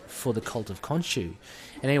works for the cult of Khonshu.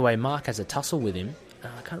 And anyway, Mark has a tussle with him.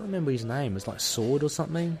 I can't remember his name. It's like Sword or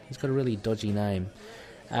something. He's got a really dodgy name.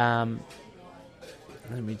 Let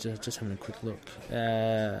me just having a quick look.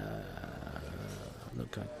 I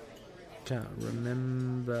can't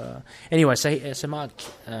remember. Anyway, so Mark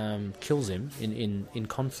kills him in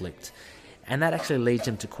conflict. And that actually leads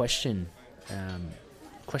him to question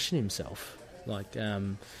himself. Like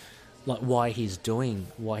why he's doing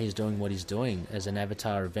what he's doing as an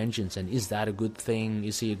avatar of vengeance, and is that a good thing?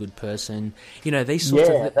 Is he a good person? These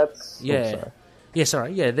sorts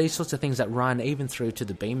these sorts of things that run even through to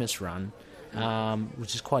the Bemis run,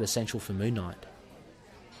 which is quite essential for Moon Knight.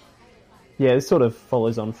 Yeah, this sort of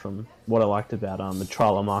follows on from what I liked about the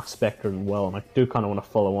trial of Mark Spector as well, and I do kind of want to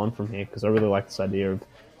follow on from here because I really like this idea of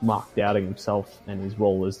Mark doubting himself and his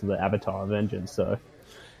role as the avatar of vengeance. So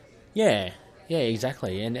yeah,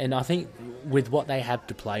 exactly. And I think with what they have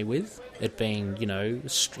to play with, it being,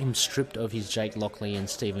 him stripped of his Jake Lockley and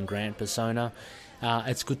Stephen Grant persona,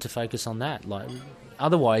 it's good to focus on that. Like,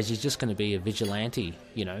 otherwise, he's just going to be a vigilante,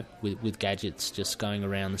 with gadgets just going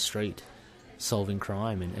around the street, solving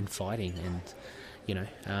crime and fighting. And,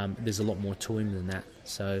 there's a lot more to him than that.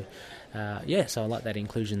 So, so I like that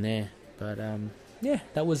inclusion there. But,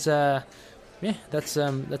 that was, that's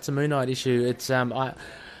a Moon Knight issue. It's,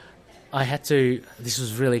 I had to. This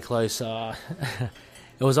was really close. It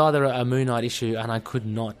was either a Moon Knight issue, and I could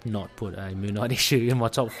not put a Moon Knight issue in my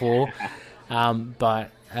top 4.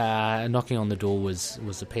 But knocking on the door was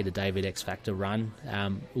the Peter David X Factor run.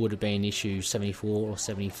 It would have been issue 74 or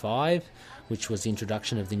 75, which was the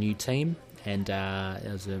introduction of the new team, and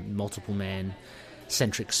it was a multiple man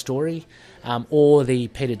centric story, or the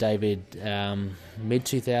Peter David mid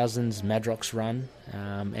 2000s Madrox run,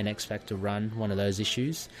 and X Factor run, one of those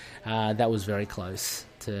issues. That was very close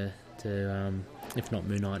to if not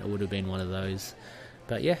Moon Knight, it would have been one of those.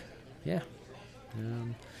 But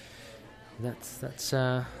that's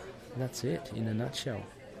it in a nutshell.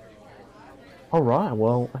 All right.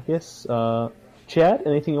 Well, I guess Chad,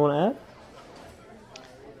 anything you want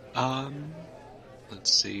to add?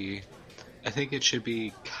 Let's see. I think it should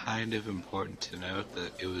be kind of important to note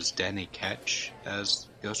that it was Danny Ketch as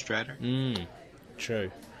Ghost Rider. True.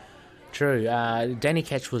 Danny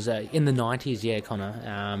Ketch was in the 90s,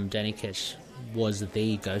 Connor. Danny Ketch was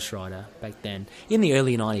the Ghost Rider back then. In the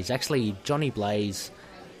early 90s, actually, Johnny Blaze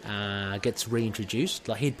gets reintroduced.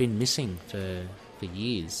 Like, he'd been missing for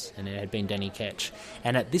years, and it had been Danny Ketch.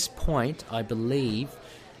 And at this point, I believe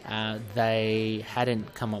they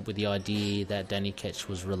hadn't come up with the idea that Danny Ketch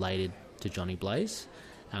was related to Johnny Blaze,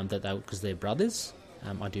 because they're brothers,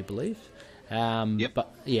 I do believe. Yep.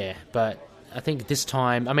 But I think this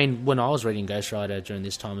time, I mean, when I was reading Ghost Rider during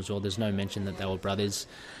this time as well, there's no mention that they were brothers.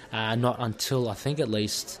 Not until, I think at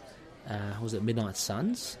least, was it Midnight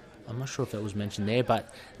Suns? I'm not sure if it was mentioned there,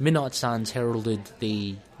 but Midnight Suns heralded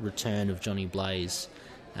the return of Johnny Blaze,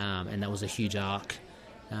 and that was a huge arc,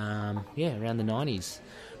 around the 90s.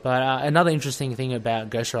 But another interesting thing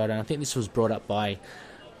about Ghost Rider, and I think this was brought up by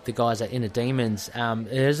the guys at Inner Demons,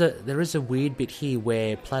 there is a weird bit here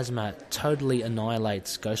where Plasma totally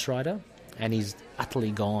annihilates Ghost Rider, and he's utterly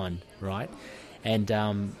gone, right?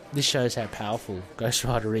 And this shows how powerful Ghost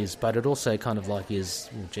Rider is, but it also kind of like he's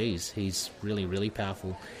really, really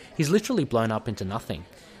powerful. He's literally blown up into nothing,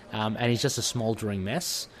 and he's just a smouldering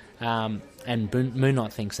mess, and Moon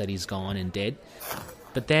Knight thinks that he's gone and dead,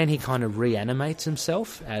 but then he kind of reanimates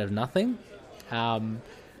himself out of nothing.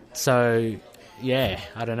 So, yeah,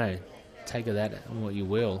 I don't know, take of that what you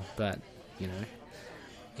will, but,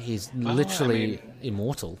 he's literally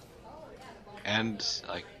immortal. And,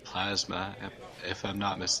 like, Plasma, if I'm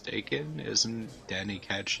not mistaken, isn't Danny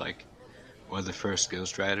Ketch, like, one of the first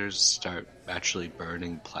Ghost Riders to start actually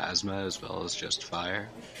burning plasma as well as just fire?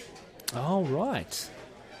 Oh, right.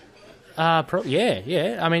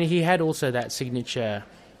 Yeah. I mean, he had also that signature...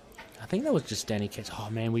 I think that was just Danny Ketch. Oh,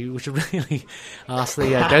 man, we should really ask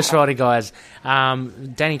the Ghost Rider guys.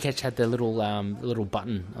 Danny Ketch had the little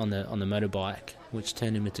button on the motorbike, which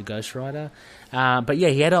turned him into Ghost Rider. But, yeah,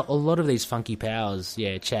 he had a lot of these funky powers.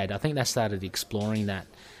 Yeah, Chad, I think they started exploring that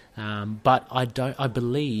But I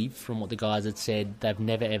believe from what the guys had said, they've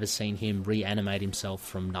never ever seen him reanimate himself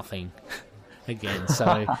from nothing again.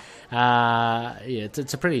 So,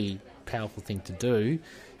 it's a pretty powerful thing to do.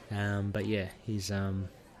 But yeah, he's, so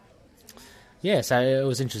it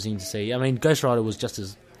was interesting to see. I mean, Ghost Rider was just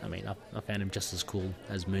as, I found him just as cool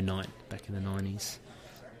as Moon Knight back in the 90s.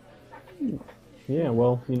 Yeah,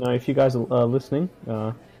 well, if you guys are listening,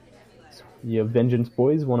 your Vengeance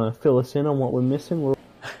boys want to fill us in on what we're missing.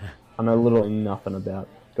 I know literally nothing about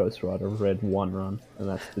Ghost Rider. I've read one run, and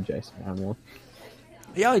that's the Jason Aaron one.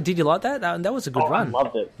 Yeah, did you like that? That was a good run. I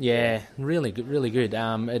loved it. Yeah, really good, really good.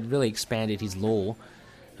 It really expanded his lore.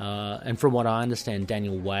 And from what I understand,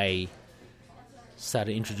 Daniel Way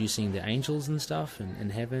started introducing the angels and stuff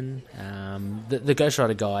and heaven. The Ghost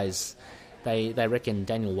Rider guys, they reckon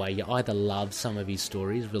Daniel Way, you either love some of his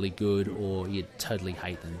stories really good or you totally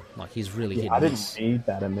hate them. Like, he's really hit I and didn't miss. read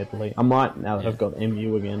that admittedly. I might now that I've got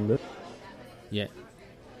MU again. But... Yeah.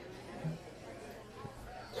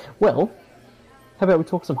 Well, how about we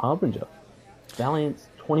talk some Harbinger? Valiant's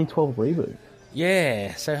 2012 reboot.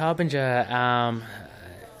 Yeah, so Harbinger,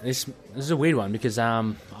 this is a weird one because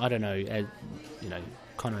I don't know,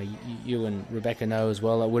 kind of you and Rebecca know as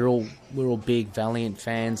well. We're all big Valiant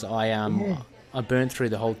fans. I burnt through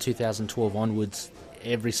the whole 2012 onwards,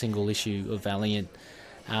 every single issue of Valiant,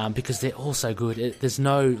 because they're all so good. There's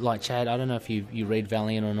no, like, Chad, I don't know if you read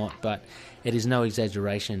Valiant or not, but it is no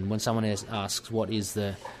exaggeration when someone asks what is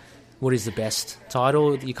the best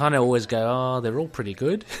title, you kind of always go, oh, they're all pretty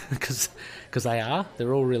good, because they are.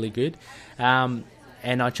 They're all really good.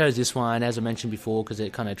 And I chose this one, as I mentioned before, because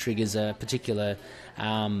it kind of triggers a particular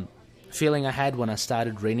feeling I had when I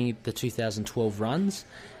started reading the 2012 runs.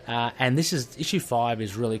 And this is, issue 5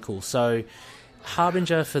 is really cool. So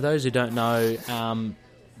Harbinger, for those who don't know,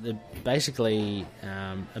 they're basically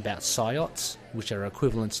about psiots, which are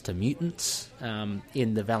equivalents to mutants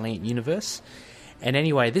in the Valiant universe. And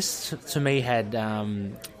anyway, this to me had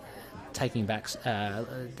taking back.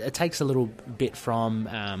 It takes a little bit from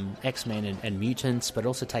X-Men and mutants, but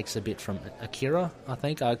also takes a bit from Akira. I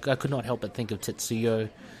think I could not help but think of Tetsuyo,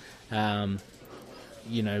 in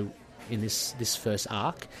this first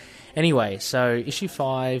arc. Anyway, so issue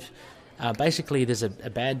 5. Basically, there's a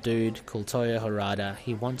bad dude called Toyo Harada.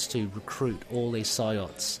 He wants to recruit all these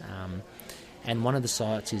psiots, and one of the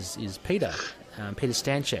psiots is Peter. Peter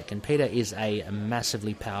Stanchek, and Peter is a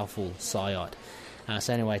massively powerful psiot.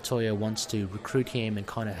 So anyway, Toyo wants to recruit him and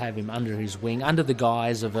kind of have him under his wing, under the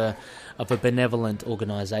guise of a benevolent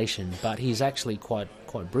organisation. But he's actually quite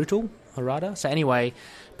brutal, Harada. So anyway,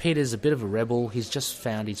 Peter's a bit of a rebel. He's just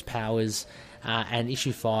found his powers, and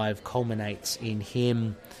issue 5 culminates in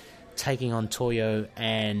him taking on Toyo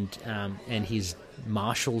and his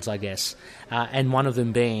marshals, I guess, and one of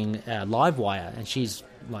them being Livewire, and she's,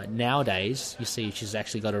 like, nowadays you see she's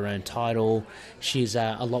actually got her own title. She's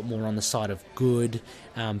a lot more on the side of good.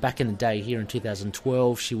 Back in the day, here in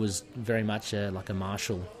 2012, she was very much like a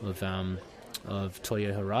marshal of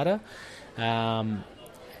Toyo Harada.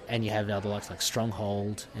 And you have other likes like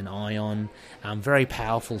Stronghold and Ion, very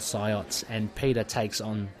powerful psiots, and Peter takes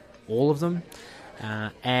on all of them.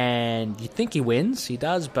 And you think he wins, he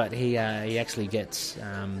does, but he actually gets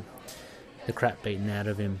the crap beaten out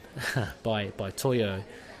of him by Toyo.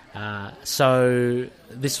 So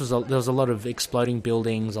there was a lot of exploding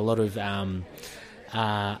buildings, a lot of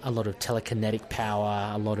telekinetic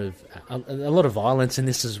power, a lot of violence in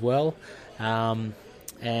this as well. And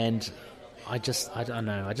I don't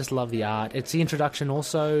know, I just love the art. It's the introduction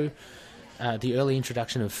also. The early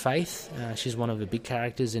introduction of Faith. She's one of the big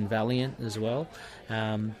characters in Valiant as well.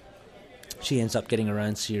 She ends up getting her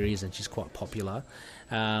own series, and she's quite popular.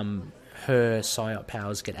 Her psiot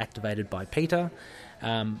powers get activated by Peter.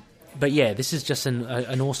 But yeah, this is just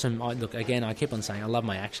an awesome... Look, again, I keep on saying I love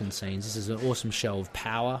my action scenes. This is an awesome show of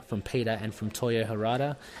power from Peter and from Toyo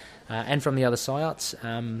Harada, and from the other psiots.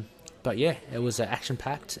 But yeah, it was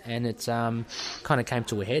action-packed, and it's kind of came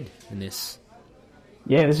to a head in this.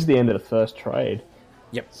 Yeah, this is the end of the first trade.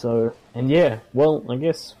 Yep. So, and yeah, well, I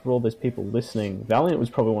guess for all those people listening, Valiant was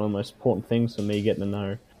probably one of the most important things for me getting to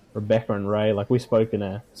know Rebecca and Ray. Like, we spoke in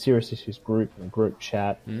a Serious Issues group, in a group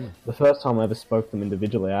chat. The first time I ever spoke to them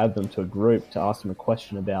individually, I added them to a group to ask them a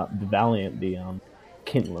question about the Valiant, the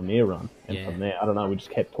Kent Lemire run. And from there, I don't know, we just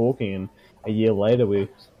kept talking, and a year later we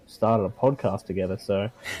started a podcast together. So,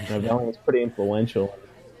 Valiant's pretty influential.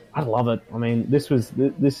 I love it. I mean, this is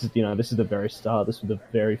the very start. This was the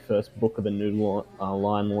very first book of the new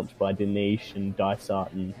line launched by Dinesh and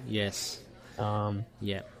Dysart. And yes,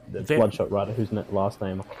 Yeah. The Ve- Bloodshot Rider, whose last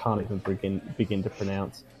name I can't even begin to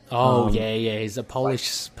pronounce. Oh, yeah. He's a Polish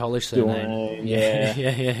surname. Duane, Yeah,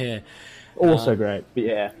 yeah. yeah. Also great, but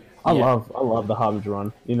yeah, I yeah. love the Harbinger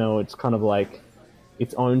run. You know, it's kind of like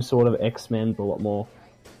its own sort of X-Men, but a lot more,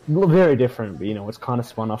 very different. But you know, it's kind of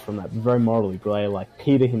spun off from that, very morally grey. Like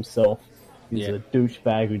Peter himself is Yeah. a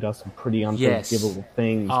douchebag who does some pretty unforgivable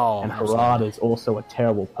things, Oh, and absolutely. Harada's also a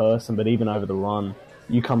terrible person. But even over the run,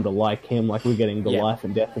 you come to like him. Like we're getting the Yeah. life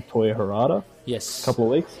and death of Toya Harada. Yes. Couple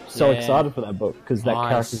of weeks. So Yeah. excited for that book because that Nice.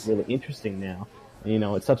 character's really interesting now. You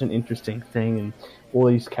know, it's such an interesting thing, and all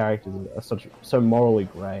these characters are so morally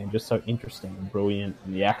grey and just so interesting and brilliant,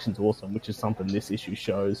 and the action's awesome, which is something this issue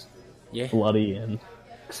shows. Yeah. Bloody and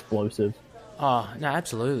explosive. Oh, no,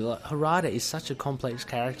 absolutely. Like, Harada is such a complex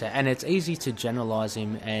character, and it's easy to generalize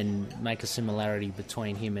him and make a similarity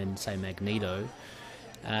between him and, say, Magneto,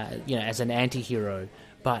 as an anti-hero.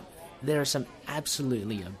 But there are some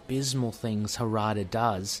absolutely abysmal things Harada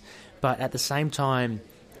does, but at the same time,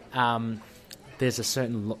 there's a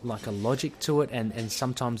certain a logic to it, and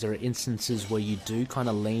sometimes there are instances where you do kind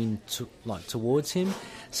of lean towards him.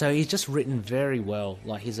 So he's just written very well.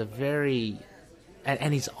 Like he's a very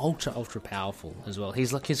and he's ultra powerful as well.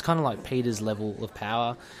 He's kind of like Peter's level of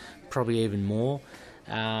power, probably even more.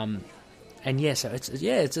 And yeah, so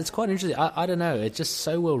it's quite interesting. I don't know. It's just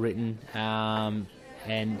so well written, and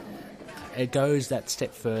it goes that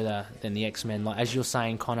step further than the X-Men. Like as you're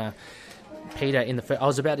saying, Connor, Peter in the I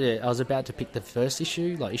was about to pick the first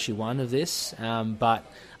issue, like issue 1 of this, but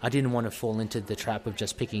I didn't want to fall into the trap of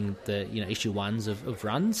just picking the issue 1s of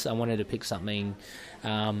runs. I wanted to pick something,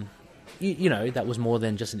 that was more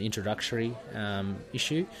than just an introductory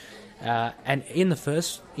issue. And in the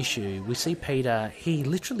first issue, we see Peter. He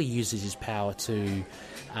literally uses his power to,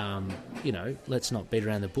 let's not beat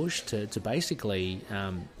around the bush, to basically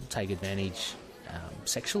take advantage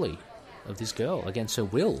sexually of this girl against her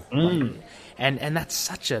will. And that's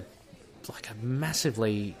such a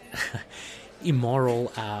massively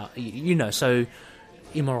immoral, so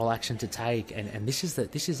immoral action to take. And this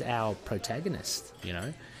is our protagonist,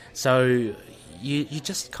 So you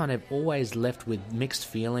just kind of always left with mixed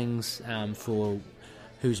feelings for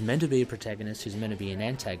who's meant to be a protagonist, who's meant to be an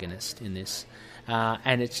antagonist in this.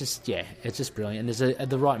 And it's just brilliant. And there's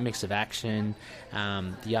the right mix of action.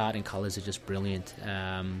 The art and colours are just brilliant.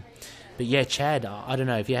 But yeah, Chad, I don't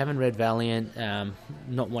know, if you haven't read Valiant,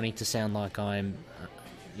 not wanting to sound like I'm,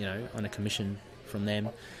 on a commission from them.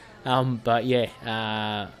 But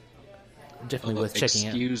yeah, definitely worth checking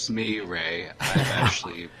out. Excuse me, Ray. I've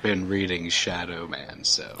actually been reading Shadow Man,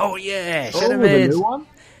 so... Oh yeah, Shadow the Man. new one?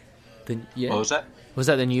 What was that? Was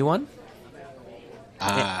that the new one?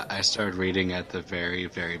 I started reading at the very,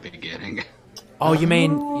 very beginning. Oh, you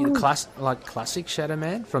mean classic Shadow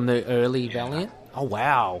Man from the early Valiant? Oh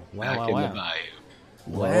wow! Back in the bayou.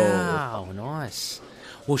 Wow, nice.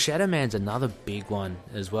 Well, Shadow Man's another big one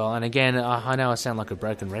as well. And again, I know I sound like a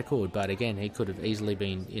broken record, but again, he could have easily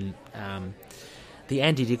been in the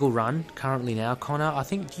Andy Diggle run currently now. Connor, I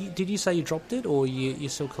think, did you say you dropped it, or you're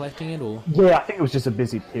still collecting it, or? Yeah, I think it was just a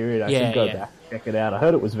busy period. I should go back and check it out. I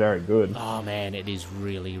heard it was very good. Oh man, it is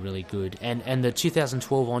really, really good. And the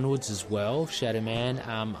 2012 onwards as well, Shadow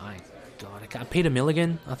Man. Peter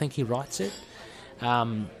Milligan, I think he writes it.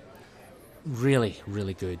 Really,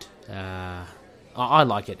 really good. I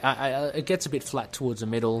like it. It gets a bit flat towards the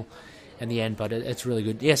middle and the end, but it's really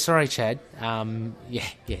good. Yeah, sorry, Chad.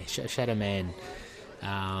 Shadow Man.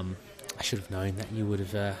 I should have known that you would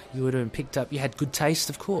have picked up. You had good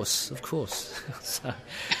taste, of course. So,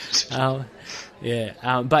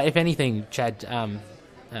 but if anything, Chad,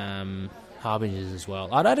 Harbingers as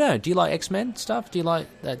well. I don't know. Do you like X-Men stuff? Do you like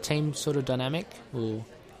that team sort of dynamic? Or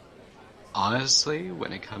honestly,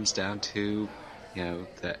 when it comes down to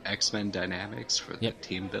the X-Men dynamics for the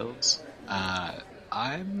team builds,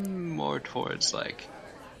 I'm more towards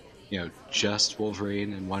just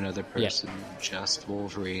Wolverine and one other person, just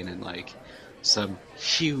Wolverine and some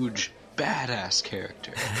huge badass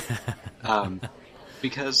character.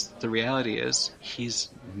 Because the reality is, he's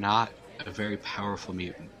not a very powerful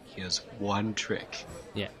mutant. He has one trick.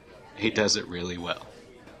 Yeah. He does it really well.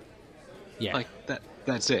 Yeah.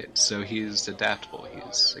 That's it. So he's adaptable.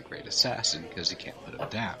 He's a great assassin because you can't put him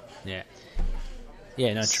down. Yeah.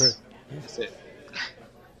 Yeah, no, true. That's it.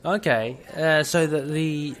 Okay, so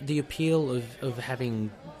the appeal of having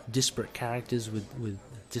disparate characters with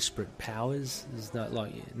disparate powers is not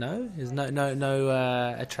there's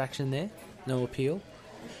no attraction there, no appeal.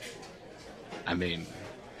 I mean,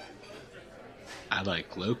 I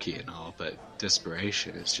like Loki and all, but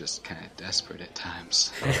Desperation is just kind of desperate at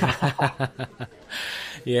times.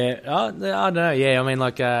 Yeah, I don't know. Yeah, I mean,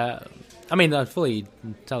 like, I totally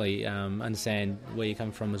understand where you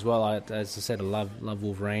come from as well. As I said, I love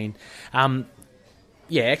Wolverine.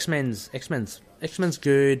 Yeah, X-Men's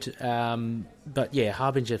good, but yeah,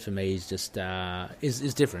 Harbinger for me is just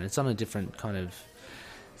is different. It's on a different kind of.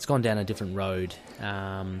 It's gone down a different road.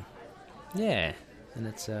 Yeah, and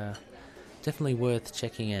it's definitely worth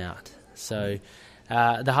checking out. So.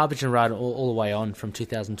 The Harbinger run all the way on from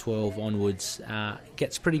 2012 onwards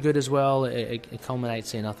gets pretty good as well. It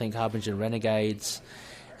culminates in, I think, Harbinger Renegades.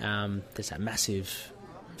 There's that massive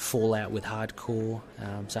fallout with Hardcore.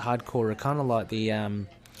 So Hardcore are kind of like the...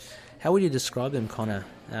 how would you describe them, Connor,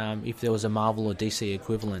 if there was a Marvel or DC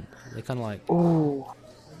equivalent? They're kind of like... Ooh.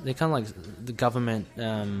 They're kind of like the government...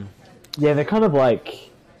 Yeah, they're kind of like...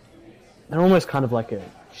 They're almost kind of like a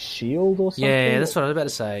Shield or something? Yeah, that's what I was about to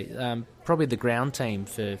say. Probably the ground team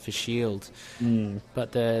for Shield.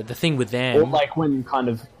 But the thing with them... Or like when kind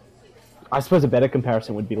of... I suppose a better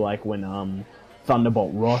comparison would be like when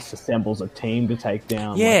Thunderbolt Ross assembles a team to take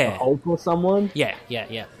down like the Hulk or someone. Yeah.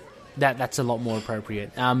 That's a lot more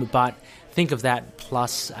appropriate. But think of that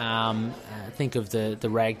plus think of the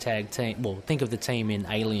ragtag team. Well, think of the team in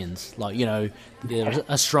Aliens. Like, you know, they're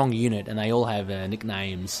a strong unit and they all have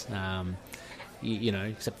nicknames. You know,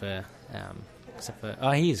 except for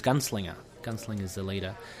he is Gunslinger. Gunslinger's the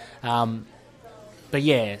leader. But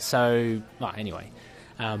yeah, so anyway,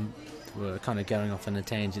 we're kind of going off on a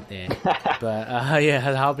tangent there. But yeah,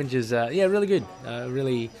 the Harbinger's really good.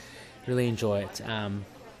 Really enjoy it.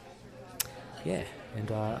 Yeah,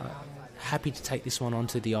 and happy to take this one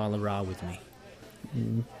onto the Isle of Ra with me.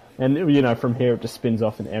 And you know, from here it just spins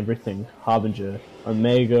off in everything: Harbinger,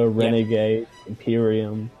 Omega, Renegade,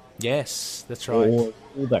 Imperium. Yes, that's right. All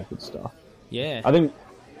that good stuff. Yeah, I think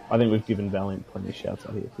we've given Valiant plenty of shouts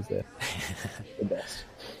out here because they're the best.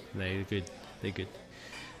 They're good.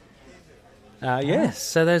 Yes,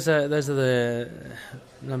 so those are the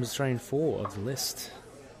numbers 3 and 4 of the list.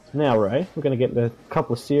 Now, Ray, we're going to get a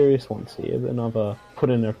couple of serious ones here. Then I've put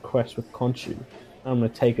in a request with Khonshu. I'm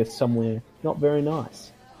going to take us somewhere not very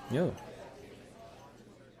nice. Yeah.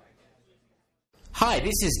 Hi,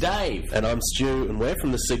 this is Dave. And I'm Stu, and we're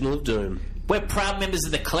from the Signal of Doom. We're proud members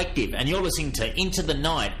of the Collective, and you're listening to Into the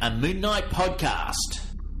Night, a Moon Knight podcast.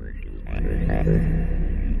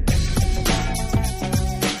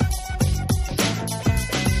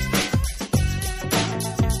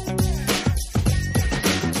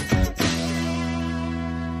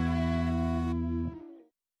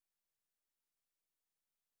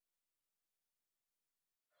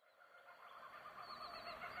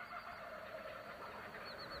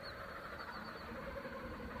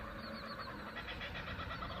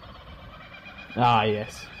 Ah,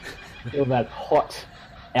 yes. Feel that hot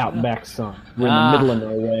outback sun. We're in the middle of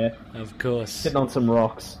nowhere. Of course. Sitting on some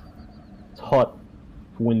rocks. It's hot,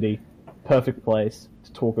 windy, perfect place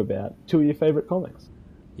to talk about 2 of your favourite comics.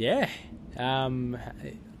 Yeah.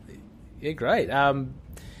 Yeah, great.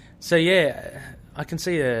 So yeah, I can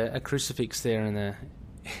see a crucifix there in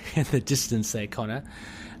the distance there, Connor.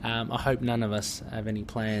 I hope none of us have any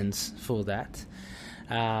plans for that.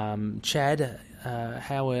 Chad,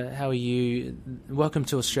 how are you? Welcome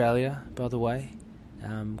to Australia, by the way.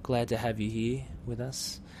 Glad to have you here with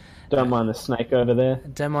us. Don't mind the snake over there.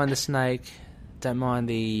 Don't mind the snake. Don't mind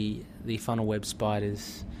the funnel web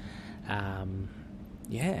spiders.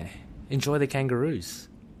 Yeah, enjoy the kangaroos.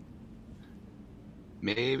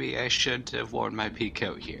 Maybe I should have worn my pea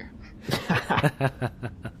coat here.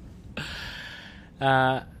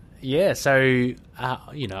 Yeah, so, you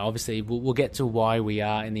know, obviously we'll get to why we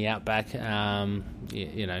are in the Outback.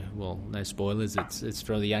 You know, well, no spoilers, it's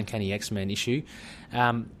for the Uncanny X-Men issue.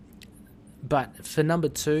 But for number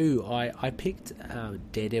 2, I picked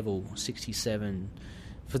Daredevil 67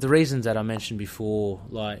 for the reasons that I mentioned before,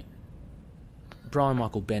 like Brian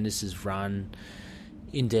Michael Bendis' run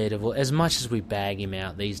in Daredevil. As much as we bag him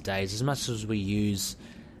out these days, as much as we use...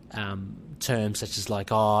 terms such as like,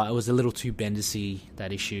 oh, it was a little too Bendis-y,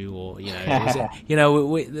 that issue, or you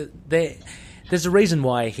know, there's a reason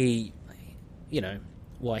why he's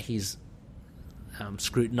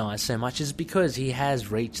scrutinized so much, is because he has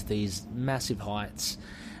reached these massive heights.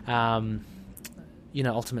 You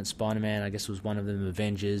know, Ultimate Spider-Man, I guess, was one of them,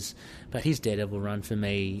 Avengers, but his Daredevil run for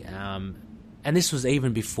me, and this was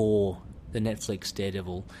even before the Netflix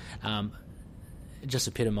Daredevil, just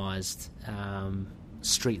epitomized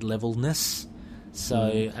street levelness. So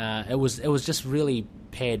it was just really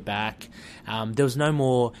pared back. There was no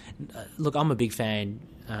more. Look, I'm a big fan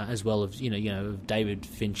as well as of David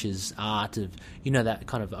Fincher's art of that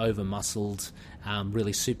kind of over muscled,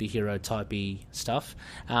 really superhero typey stuff.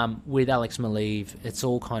 With Alex Maleev, it's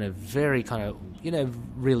all kind of very kind of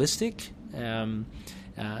realistic.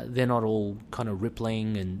 They're not all kind of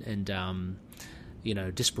rippling and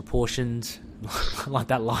disproportioned like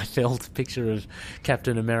that Liefeld picture of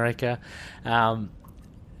Captain America.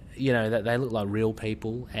 That they look like real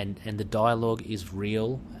people, and the dialogue is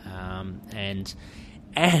real, and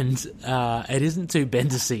it isn't too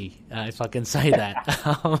Bendis-y, if I can say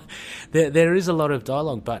that. There is a lot of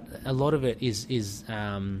dialogue, but a lot of it is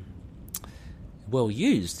well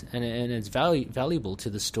used, and it's valuable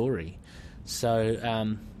to the story.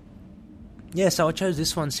 So so I chose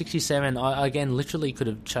this one, 67. I again literally could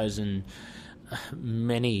have chosen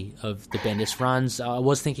many of the Bendis runs. I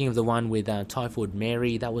was thinking of the one with Typhoid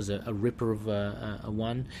Mary. That was a ripper of a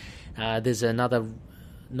one. There's another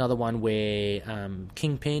one where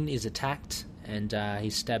Kingpin is attacked and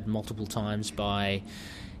he's stabbed multiple times by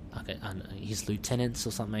his lieutenants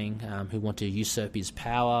or something who want to usurp his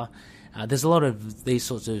power. There's a lot of these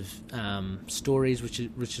sorts of stories which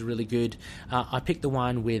is really good. I picked the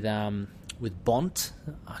one with Bont.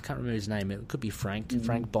 I can't remember his name. It could be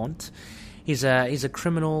Frank Bont. He's a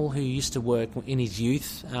criminal who used to work in his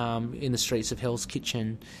youth in the streets of Hell's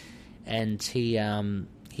Kitchen, and he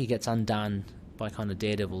gets undone by kind of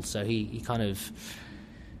Daredevil. So he kind of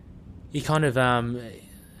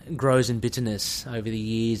grows in bitterness over the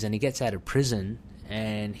years, and he gets out of prison,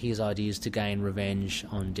 and his idea is to gain revenge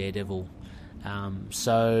on Daredevil.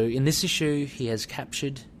 So in this issue, he has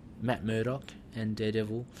captured Matt Murdock and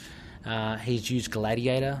Daredevil. He's used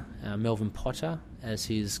Gladiator, Melvin Potter, as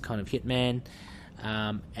his kind of hitman,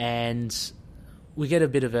 and we get a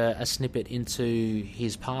bit of a snippet into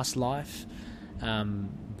his past life,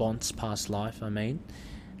 Bont's past life, I mean,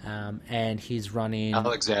 and he's running...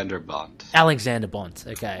 Alexander Bont,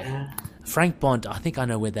 okay. Frank Bont, I think I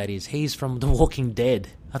know where that is. He's from The Walking Dead.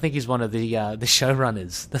 I think he's one of the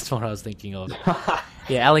showrunners. That's what I was thinking of.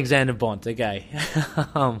 Yeah, Alexander Bont, okay.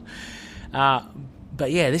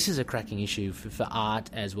 But yeah, this is a cracking issue for art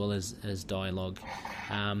as well as dialogue.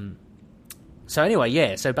 So anyway,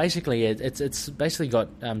 yeah. So basically, it's basically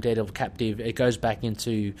got Daredevil captive. It goes back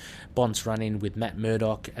into Bont's run-in with Matt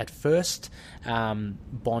Murdock. At first,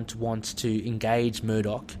 Bont wants to engage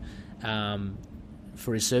Murdock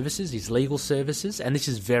for his services, his legal services, and this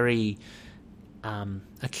is very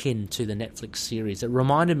akin to the Netflix series. It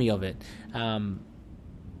reminded me of it.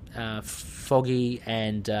 Foggy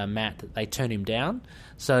and Matt, they turn him down.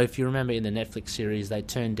 So if you remember in the Netflix series, they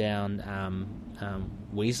turned down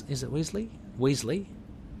Weasley?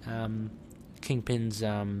 Kingpin's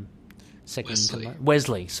second...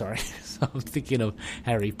 Wesley, sorry. So I'm thinking of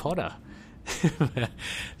Harry Potter.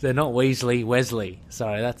 They're not Wesley.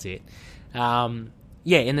 Sorry, that's it. In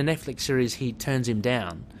the Netflix series, he turns him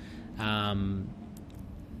down.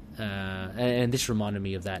 And this reminded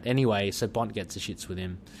me of that. Anyway, so Bont gets the shits with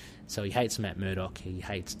him. So he hates Matt Murdock. He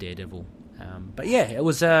hates Daredevil. But yeah, it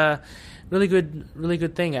was a really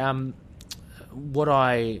good thing. What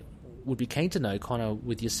I would be keen to know, kind of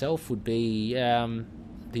with yourself, would be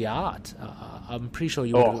the art. I'm pretty sure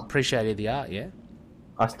you would have appreciated the art, yeah?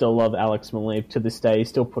 I still love Alex Maleev to this day. He's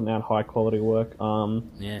still putting out high quality work.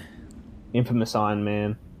 Infamous Iron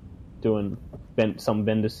Man, doing some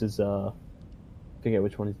Bendis's... I forget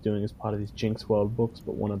which one he's doing as part of his Jinx World books,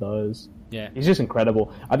 but one of those. Yeah. He's just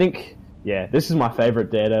incredible. I think, this is my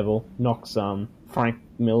favourite Daredevil. Knocks Frank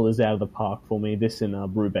Miller's out of the park for me. This and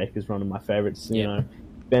Brubaker's one of my favourites. You know,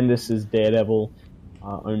 Bendis's Daredevil,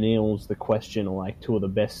 O'Neill's The Question are like two of the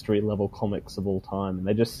best street-level comics of all time. And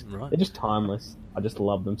they're just timeless. I just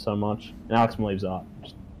love them so much. And Alex Maleev's art,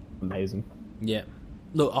 just amazing. Yeah.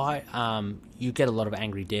 Look, you get a lot of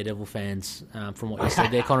angry Daredevil fans from what you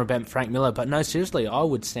said there, Connor, about Frank Miller. But no, seriously, I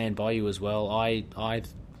would stand by you as well. I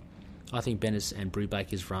think Bendis and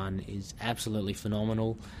Brubaker's run is absolutely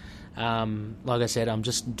phenomenal. Like I said, I'm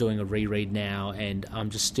just doing a reread now, and I'm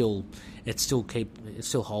just it still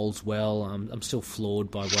holds well. I'm still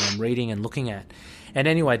floored by what I'm reading and looking at. And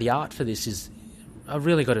anyway, the art for this is, I've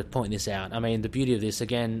really got to point this out. I mean, the beauty of this,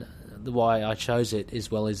 again, why I chose it, as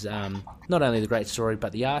well as not only the great story,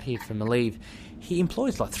 but the art here from Maleev. He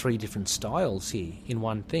employs like 3 different styles here in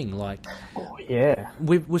one thing. Like,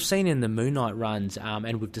 we've seen in the Moon Knight runs,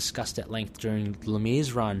 and we've discussed at length during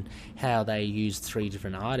Lemire's run how they used 3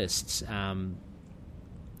 different artists. Oh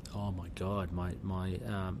my God, my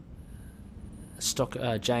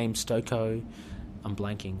James Stocco. I'm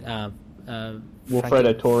blanking.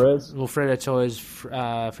 Wilfredo Torres,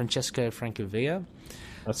 Francesco Francavilla.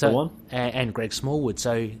 That's the one. And Greg Smallwood.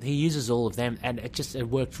 So he uses all of them, and it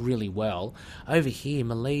worked really well. Over here,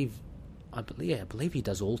 I believe he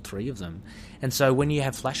does all three of them. And so when you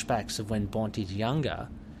have flashbacks of when Bont is younger,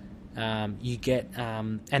 you get,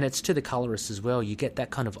 and it's to the colorist as well, you get that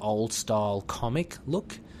kind of old-style comic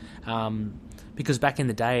look. Because back in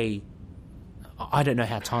the day, I don't know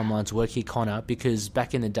how timelines work here, Connor, because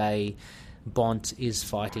back in the day, Bont is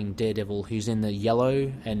fighting Daredevil, who's in the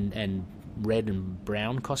yellow and red and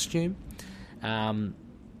brown costume. And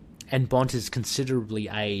Bont is considerably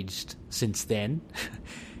aged since then,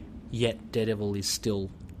 yet Daredevil is still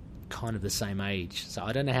kind of the same age. So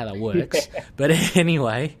I don't know how that works. But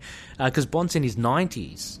anyway, because Bont's in his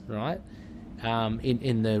 90s, right,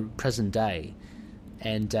 in the present day.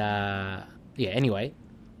 And, anyway...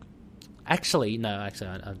 Actually, I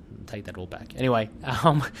take that all back. Anyway,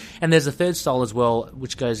 and there's a third style as well,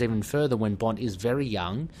 which goes even further when Bont is very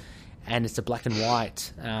young, and it's a black and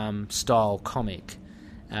white style comic,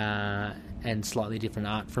 and slightly different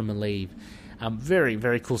art from Maleev. Very,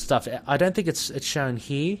 very cool stuff. I don't think it's shown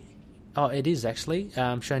here. Oh, it is actually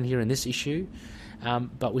shown here in this issue.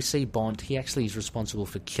 But we see Bont. He actually is responsible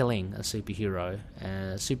for killing a superhero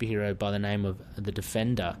by the name of the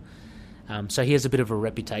Defender. So he has a bit of a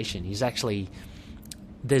reputation. He's actually...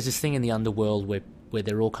 There's this thing in the underworld where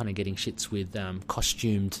they're all kind of getting shits with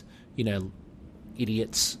costumed,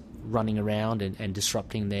 idiots running around and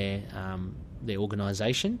disrupting their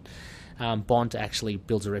organisation. Bont actually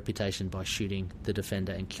builds a reputation by shooting the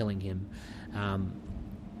Defender and killing him.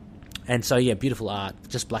 And so, beautiful art,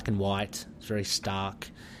 just black and white. It's very stark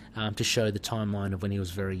to show the timeline of when he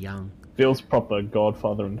was very young. Feels proper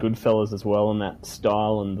Godfather and Goodfellas as well in that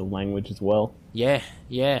style and the language as well. Yeah,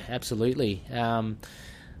 absolutely.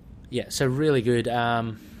 So really good.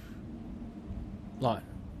 I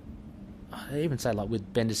even say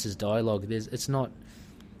with Bendis' dialogue, it's not...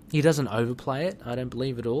 He doesn't overplay it, I don't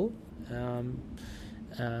believe at all. And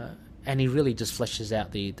he really just fleshes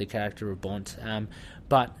out the character of Bont.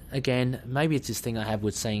 But again, maybe it's this thing I have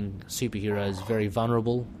with seeing superheroes very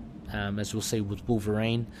vulnerable, as we'll see with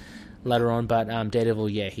Wolverine later on. But Daredevil,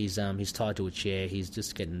 he's tied to a chair. He's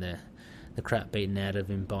just getting the crap beaten out of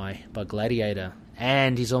him by Gladiator,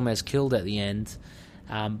 and he's almost killed at the end.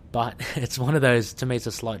 But it's one of those, to me, it's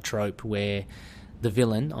a slight trope where the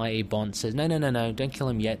villain, i.e. Bont, says, no, don't kill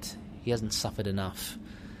him yet. He hasn't suffered enough.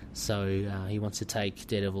 So he wants to take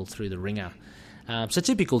Daredevil through the ringer. So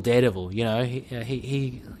typical Daredevil,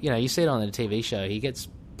 he you see it on the TV show. He gets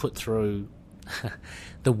put through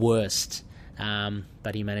the worst,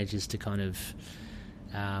 but he manages to kind of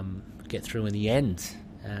get through in the end.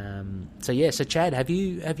 So Chad, have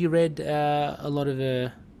you read a lot of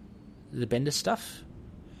the Bendis stuff?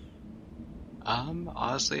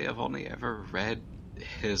 Honestly, I've only ever read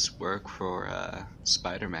his work for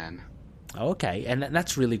Spider-Man. Oh, okay, and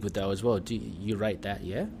that's really good though as well. Do you rate that?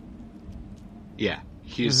 Yeah. Yeah,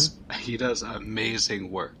 he does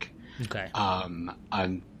amazing work. Okay. I'm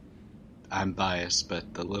biased,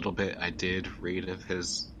 but the little bit I did read of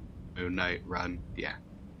his Moon Knight run,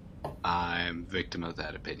 I'm victim of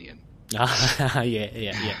that opinion.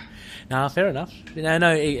 Yeah. No, fair enough.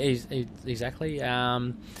 No, exactly.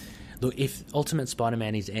 Look, if Ultimate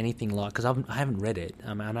Spider-Man is anything like... Because I haven't read it.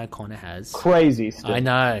 I know Connor has. Crazy stuff. I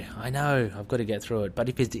know. I've got to get through it. But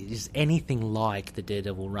if it is anything like the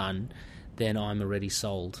Daredevil run, then I'm already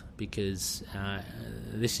sold. Because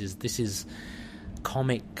this is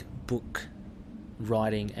comic book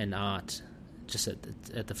writing and art just at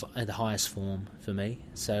the highest form for me.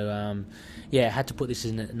 So, I had to put this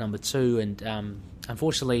in at number 2. And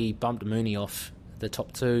unfortunately bumped Mooney off the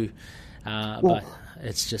top 2. But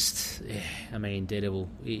it's just, Daredevil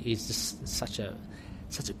is just such a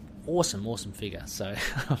awesome figure. So,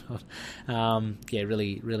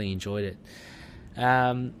 really, really enjoyed it.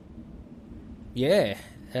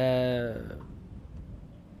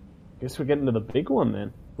 Guess we're getting to the big one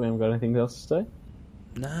then. We haven't got anything else to say?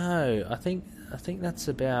 No, I think that's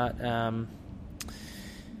about. I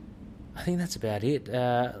think that's about it.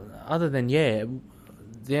 Other than the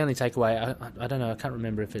only takeaway, I don't know. I can't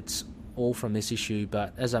remember if it's all from this issue,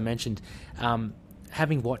 but as I mentioned,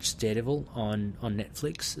 having watched Daredevil on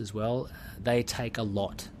Netflix as well, they take a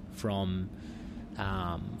lot from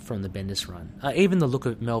the Bendis run. Even the look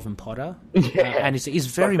of Melvin Potter, and he's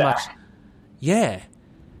very much,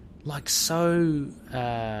 like so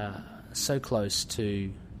close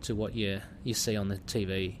to what you see on the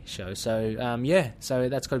TV show. So so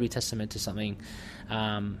that's got to be testament to something.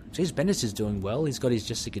 Bendis is doing well. He's got his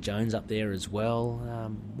Jessica Jones up there as well.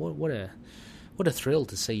 What a thrill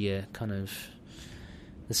to see you kind of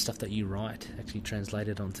the stuff that you write actually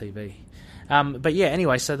translated on TV. But yeah,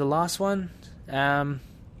 anyway, so the last one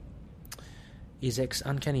is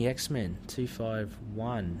Uncanny X-Men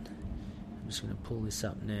 251. I'm just going to pull this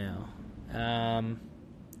up now.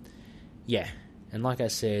 Yeah, and like I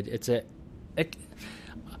said, it's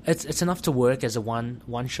enough to work as a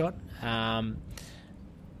one shot.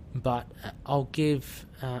 But I'll give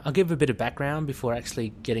a bit of background before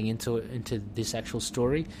actually getting into this actual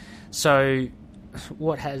story. So,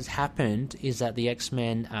 what has happened is that the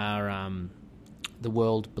X-Men are the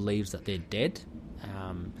world believes that they're dead,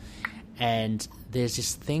 and there's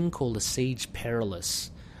this thing called the Siege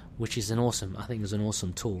Perilous, which is an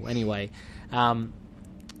awesome tool. Anyway.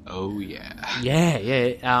 Oh yeah.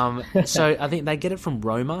 Yeah. So I think they get it from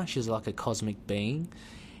Roma. She's like a cosmic being.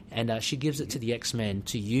 And she gives it to the X-Men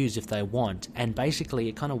to use if they want. And basically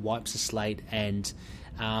it kind of wipes the slate and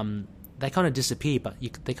they kind of disappear, but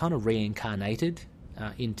they're kind of reincarnated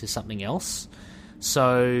into something else.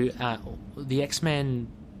 So the X-Men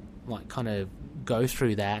like kind of go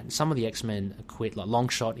through that. Some of the X-Men quit, like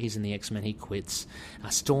Longshot, he's in the X-Men, he quits.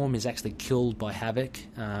 Storm is actually killed by Havoc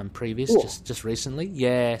just recently.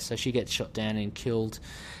 Yeah, so she gets shot down and killed.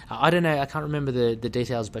 I don't know, I can't remember the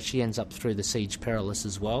details, but she ends up through the Siege Perilous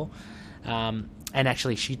as well. And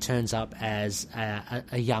actually she turns up as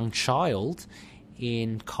a young child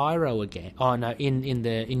in Cairo again. Oh no, in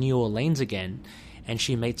New Orleans again. And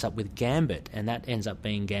she meets up with Gambit, and that ends up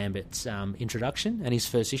being Gambit's introduction and his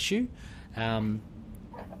first issue.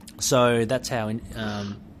 So that's how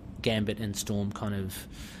Gambit and Storm kind of,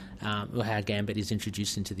 or how Gambit is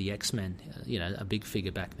introduced into the X-Men. A big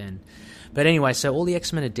figure back then. But anyway, so all the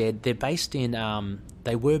X-Men are dead. They're based in,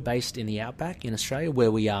 they were based in the Outback in Australia,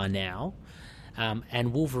 where we are now.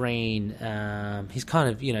 And Wolverine, he's kind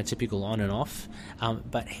of typical on and off,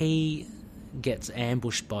 but he gets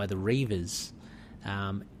ambushed by the Reavers.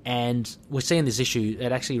 And we're seeing this issue,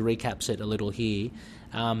 it actually recaps it a little here.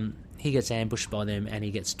 He gets ambushed by them and he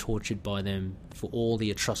gets tortured by them for all the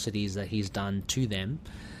atrocities that he's done to them.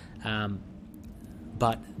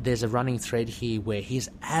 But there's a running thread here where he's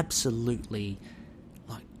absolutely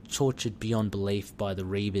tortured beyond belief by the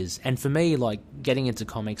Reavers. And for me, getting into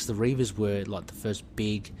comics, the Reavers were the first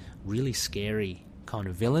big, really scary kind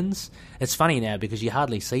of villains. It's funny now because you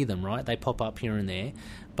hardly see them, right? They pop up here and there.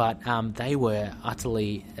 But they were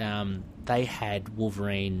utterly... they had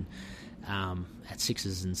Wolverine at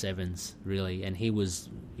 6s and 7s, really, and he was,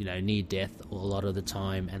 near death a lot of the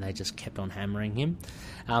time, and they just kept on hammering him.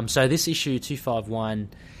 So this issue 251,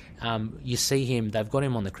 you see him, they've got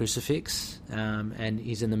him on the crucifix, and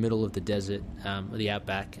he's in the middle of the desert, the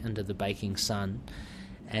outback, under the baking sun,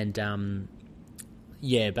 and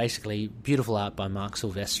basically beautiful art by Mark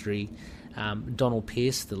Silvestri. Donald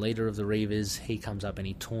Pierce, the leader of the Reavers, he comes up and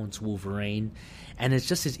he taunts Wolverine, and it's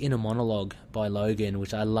just his inner monologue by Logan,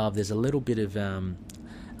 which I love. There's a little bit of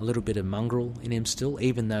mongrel in him still,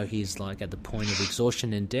 even though he's at the point of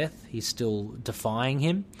exhaustion and death, he's still defying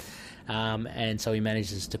him, and so he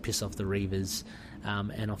manages to piss off the Reavers,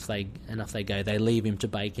 and off they go. They leave him to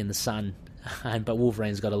bake in the sun, but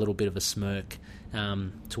Wolverine's got a little bit of a smirk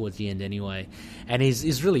towards the end anyway, and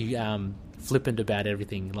he's really flippant about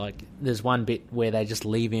everything. There's one bit where they just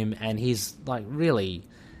leave him and he's really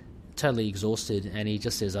totally exhausted, and he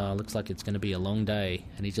just says, looks like it's going to be a long day,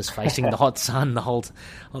 and he's just facing the hot sun the whole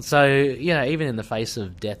so even in the face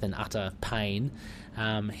of death and utter pain,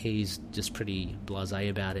 he's just pretty blasé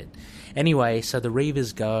about it. Anyway, so the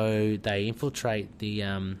Reavers go, they infiltrate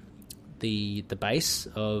the base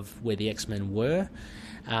of where the X-Men were,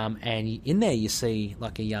 and in there you see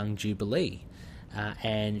a young Jubilee.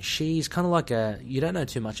 And she's kind of you don't know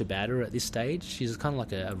too much about her at this stage. She's kind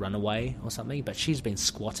of a runaway or something, but she's been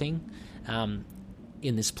squatting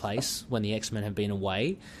in this place when the X-Men have been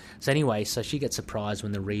away. So anyway, so she gets surprised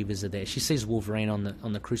when the Reavers are there. She sees Wolverine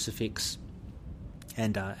on the crucifix,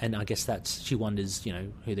 and I guess she wonders,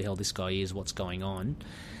 who the hell this guy is, what's going on.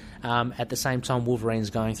 At the same time, Wolverine's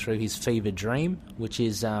going through his fever dream, which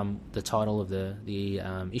is the title of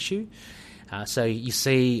the issue. So you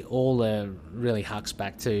see all the really harks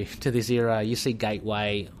back to this era. You see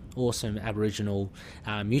Gateway, awesome Aboriginal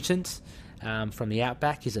mutant from the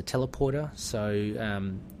Outback. He's a teleporter.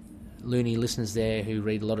 So loony listeners there who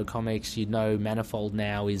read a lot of comics, Manifold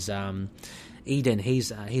now is Eden.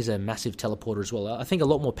 He's a massive teleporter as well. I think a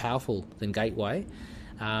lot more powerful than Gateway,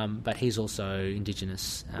 but he's also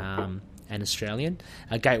Indigenous and Australian.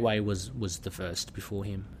 Gateway was the first before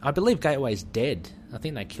him. I believe Gateway's dead. I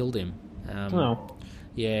think they killed him.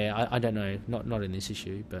 Yeah, I don't know, not in this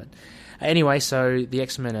issue, but anyway, so the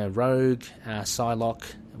X-Men are Rogue, Psylocke,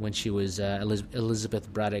 when she was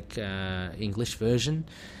Elizabeth Braddock English version.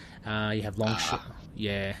 You have Longshot.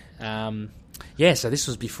 Yeah. So this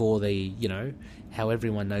was before the, how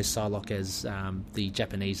everyone knows Psylocke as the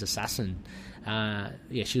Japanese assassin.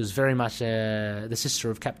 She was very much the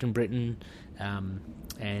sister of Captain Britain,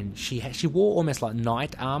 and she wore almost like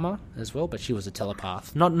knight armor as well, but she was a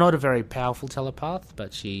telepath. Not a very powerful telepath,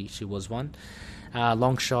 but she was one.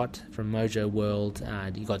 Longshot from Mojo World.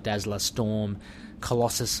 You got Dazzler, Storm,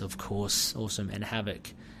 Colossus, of course, awesome, and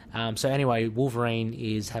Havoc. So anyway, Wolverine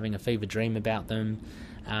is having a fever dream about them.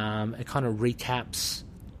 It kind of recaps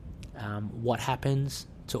what happens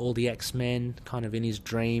to all the X-Men kind of in his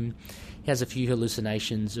dream. He has a few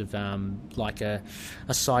hallucinations of like a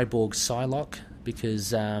cyborg Psylocke,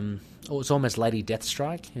 because it's almost Lady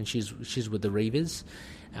Deathstrike, and she's with the Reavers.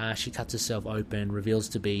 She cuts herself open, reveals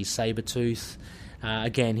to be Sabretooth.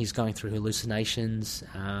 Again, he's going through hallucinations,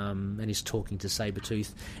 and he's talking to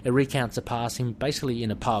Sabretooth. It recounts the past, him basically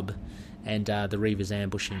in a pub, and the Reavers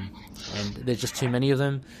ambush him. And there's just too many of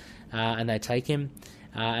them, and they take him,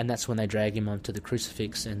 and that's when they drag him onto the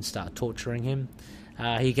crucifix and start torturing him.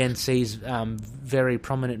 He again sees very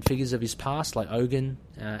prominent figures of his past, like Ogun,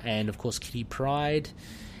 and of course Kitty Pryde.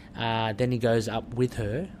 Then he goes up with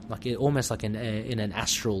her, almost like in an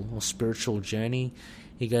astral or spiritual journey.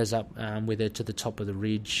 He goes up with her to the top of the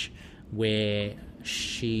ridge, where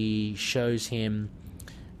she shows him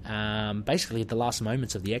basically the last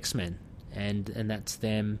moments of the X-Men, and that's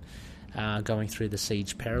them going through the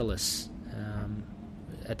Siege Perilous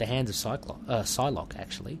at the hands of Psylocke,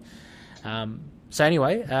 actually. So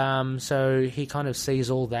anyway, so he kind of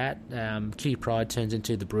sees all that. Kitty Pryde turns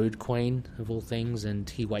into the Brood Queen of all things, and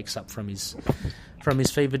he wakes up from his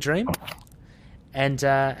fever dream. And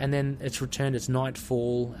then it's returned. It's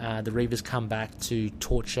nightfall. The Reavers come back to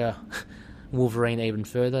torture Wolverine even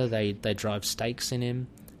further. They drive stakes in him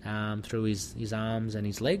through his arms and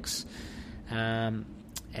his legs. And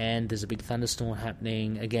there's a big thunderstorm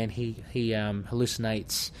happening. Again, he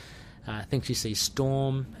hallucinates. Thinks he sees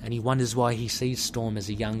Storm, and he wonders why he sees Storm as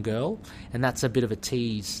a young girl, and that's a bit of a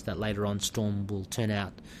tease that later on Storm will turn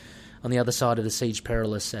out on the other side of the Siege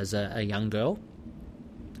Perilous as a young girl.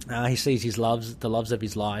 He sees the loves of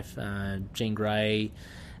his life, Jean Grey,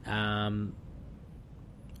 Mariko,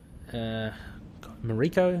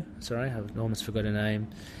 sorry, I've almost forgot her name,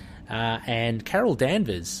 and Carol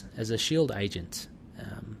Danvers as a S.H.I.E.L.D. agent.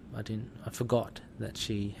 I forgot that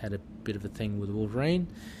she had a bit of a thing with Wolverine.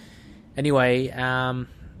 Anyway,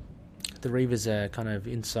 the Reavers are kind of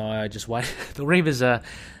inside, just wait. The Reavers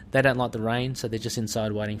they don't like the rain, so they're just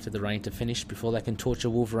inside waiting for the rain to finish before they can torture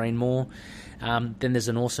Wolverine more. Then there's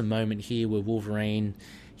an awesome moment here where Wolverine,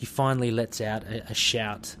 he finally lets out a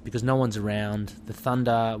shout because no one's around. The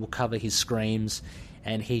thunder will cover his screams,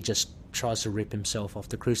 and he just tries to rip himself off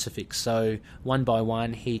the crucifix. So one by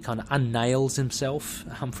one, he kind of unnails himself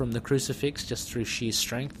from the crucifix just through sheer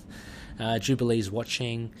strength. Jubilee's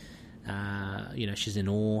watching. She's in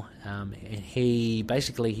awe. And he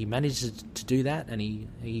manages to do that, and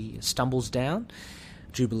he stumbles down.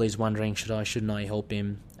 Jubilee's wondering, shouldn't I help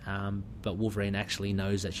him? But Wolverine actually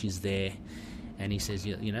knows that she's there, and he says, are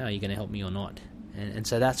you going to help me or not? And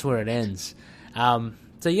so that's where it ends.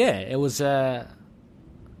 It was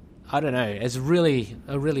I don't know. It's a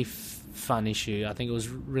really fun issue. I think it was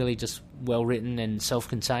really just well written and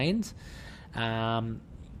self-contained. And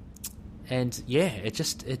yeah,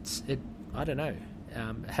 it's I don't know.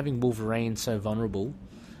 Having Wolverine so vulnerable,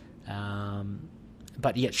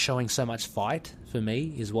 but yet showing so much fight for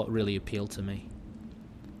me is what really appealed to me.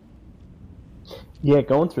 Yeah,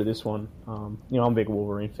 going through this one, I'm a big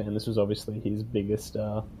Wolverine fan. This was obviously his biggest.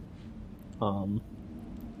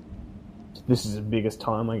 This is his biggest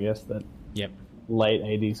time, I guess. That. Yep. Late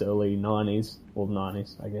 80s, early 90s, or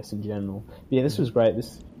 90s, I guess, in general. But yeah, this was great.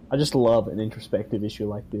 I just love an introspective issue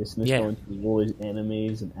like this. And going through all these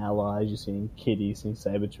enemies and allies. You're seeing Kitty, seeing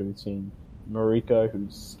Sabretooth, seeing Mariko,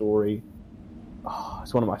 whose story...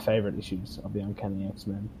 it's one of my favourite issues of the Uncanny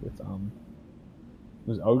X-Men with...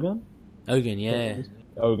 was it Ogun? Ogun, yeah.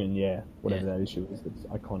 Ogun, yeah. Whatever that issue is. It's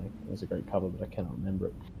iconic. It was a great cover, but I cannot remember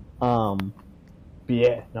it. But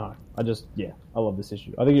yeah, no. I love this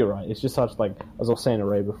issue. I think you're right. It's just such, as I was saying to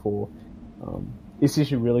Ray before, this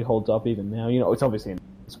issue really holds up even now. It's obviously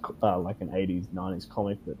like an 80s, 90s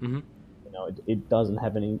comic, but it doesn't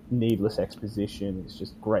have any needless exposition. It's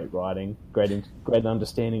just great writing, great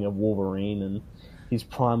understanding of Wolverine and his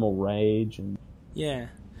primal rage and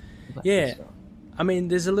I mean,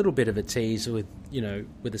 there's a little bit of a tease with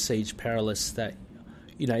the Siege Perilous that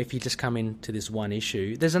if you just come into this one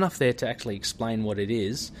issue, there's enough there to actually explain what it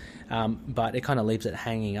is, but it kind of leaves it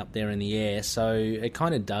hanging up there in the air. So it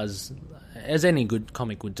kind of does, as any good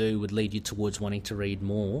comic would do, would lead you towards wanting to read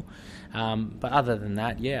more. But other than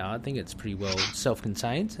that, I think it's pretty well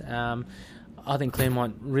self-contained. I think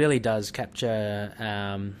Claremont really does capture.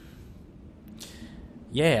 I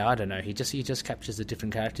don't know. He just captures the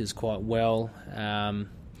different characters quite well.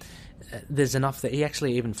 There's enough that he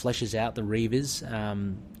actually even fleshes out the Reavers,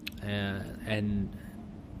 and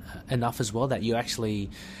enough as well that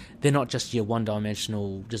they're not just your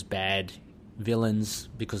one-dimensional, just bad villains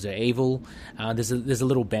because they're evil. There's a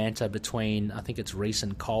little banter between, I think it's Reese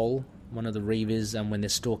and Cole, one of the Reavers, when they're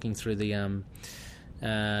stalking through the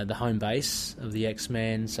home base of the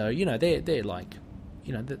X-Men. So they're like,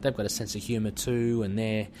 they've got a sense of humour too, and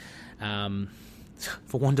they're,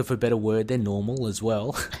 for want of a better word, they're normal as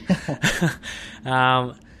well.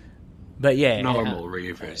 But normal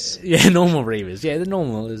Reavers. Yeah, normal Reavers. Yeah, they're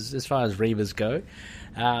normal as far as Reavers go.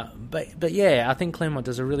 But I think Claremont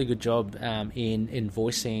does a really good job in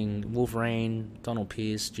voicing Wolverine, Donald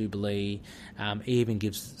Pierce, Jubilee. He even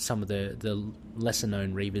gives some of the lesser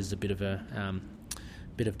known Reavers a bit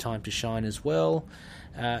of time to shine as well.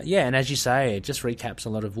 And as you say, it just recaps a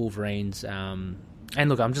lot of Wolverine's. And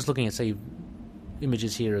look, I'm just looking at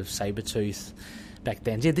images here of Sabretooth back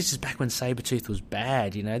then. Yeah, this is back when Sabretooth was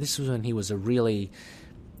bad. This was when he was a really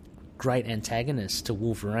great antagonist to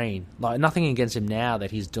Wolverine. Like, nothing against him now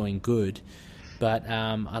that he's doing good, but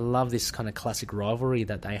I love this kind of classic rivalry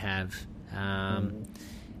that they have.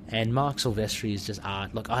 And Mark Silvestri is just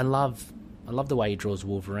art. Look, I love the way he draws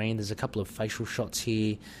Wolverine. There's a couple of facial shots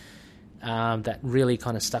here that really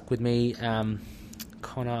kind of stuck with me.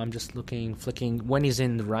 Connor, I'm just flicking when he's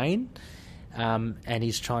in the rain, and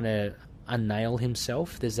he's trying to unnail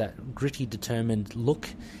himself. There's that gritty, determined look,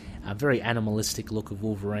 a very animalistic look of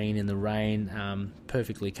Wolverine in the rain,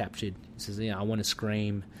 perfectly captured. He says, I want to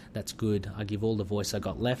scream, that's good, I give all the voice I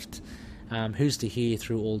got left. Who's to hear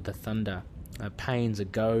through all the thunder? Pain's a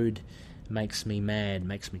goad, makes me mad,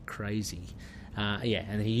 makes me crazy.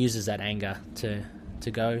 And he uses that anger to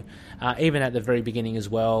go. Even at the very beginning as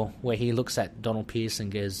well, where he looks at Donald Pierce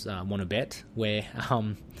and goes, want to bet? Where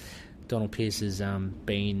Donald Pierce has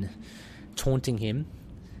been taunting him.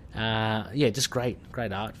 Just great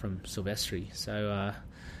art from Silvestri. So,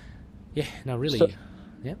 really. So,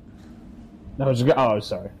 yeah. No,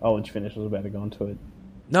 sorry. I'll let you finish. I was about to go into it.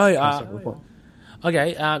 No,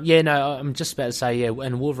 okay. I'm just about to say,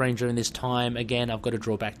 and Wolverine during this time, again, I've got to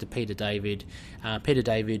draw back to Peter David. Peter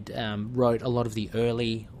David wrote a lot of the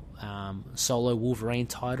early solo Wolverine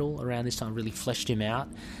title around this time, really fleshed him out.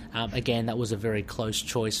 Again, that was a very close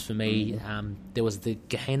choice for me. There was the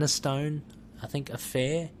Gehenna Stone, I think,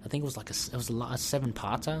 affair. I think it was like a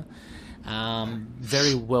 7-parter.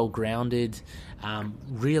 Very well grounded,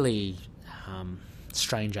 really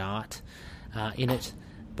strange art in it,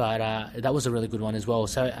 but that was a really good one as well.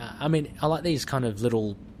 So I like these kind of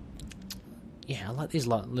little,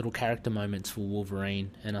 little character moments for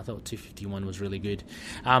Wolverine, and I thought 251 was really good.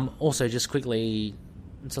 Also, just quickly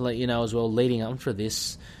to let you know as well, leading up for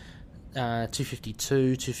this,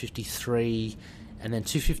 252, 253. And then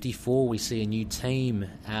 254, we see a new team,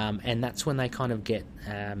 and that's when they kind of get,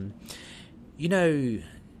 you know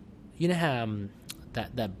how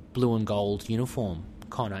that blue and gold uniform,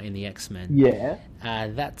 Connor, in the X-Men. Yeah.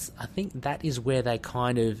 I think that is where they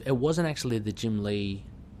kind of. It wasn't actually the Jim Lee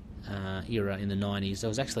era in the 90s. There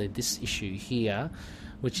was actually this issue here,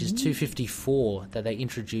 which is 254, that they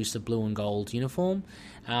introduced a blue and gold uniform.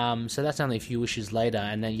 So that's only a few issues later,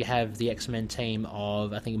 and then you have the X-Men team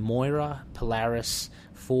of, I think, Moira, Polaris,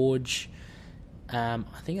 Forge, I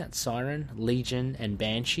think that's Siren, Legion, and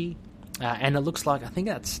Banshee. And it looks like, I think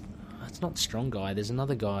it's not Strong Guy, there's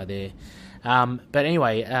another guy there. But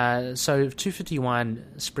anyway, so 251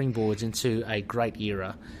 springboards into a great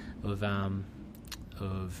era of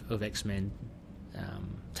X-Men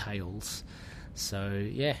tales. So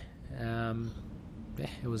it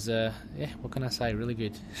was what can I say? Really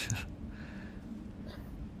good.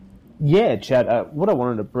 Yeah, Chad. What I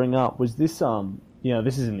wanted to bring up was this.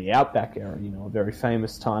 This is in the Outback era. A very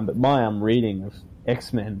famous time. But my reading of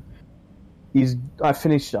X-Men is I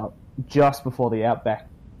finished up just before the Outback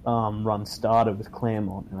run started with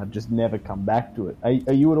Claremont, and I've just never come back to it.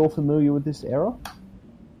 Are you at all familiar with this era?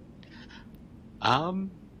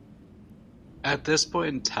 At this point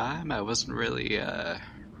in time, I wasn't really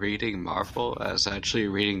reading Marvel. I was actually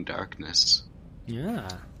reading Darkness. Yeah.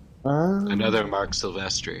 Another Mark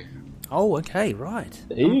Silvestri. Oh, okay, right.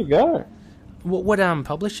 There you go. What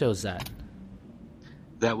publisher was that?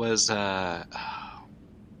 That was, I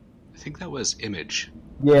think that was Image.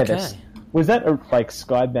 Yeah, Okay. was that like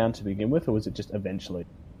Skybound to begin with, or was it just eventually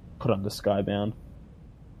put under Skybound?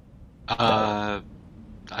 I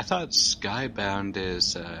thought Skybound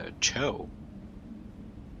is Cho.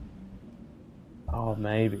 Oh,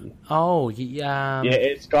 maybe. Oh, Yeah,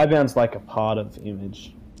 Skybound's like a part of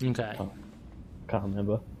Image. okay. Can't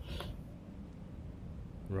remember.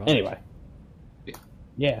 Right. Anyway. Yeah.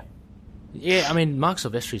 Yeah. Yeah, I mean, Mark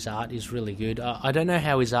Silvestri's art is really good. I don't know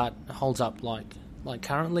how his art holds up like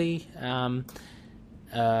currently.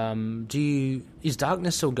 Is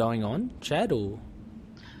Darkness still going on, Chad, or?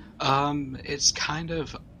 It's kind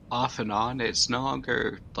of off and on. It's no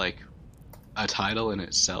longer like a title in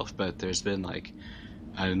itself, but there's been like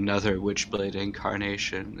another Witchblade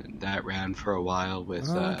incarnation, and that ran for a while with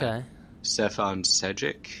Okay. Stefan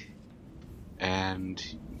Sejic, and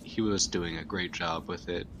he was doing a great job with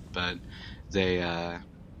it, but they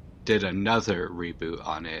did another reboot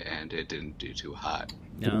on it, and it didn't do too hot.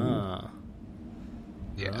 Ah.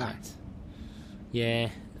 Yeah. Right. Yeah.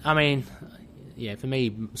 I mean, yeah, for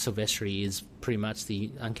me, Silvestri is pretty much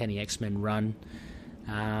the Uncanny X-Men run.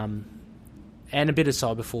 And a bit of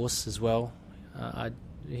Cyberforce as well. I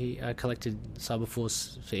collected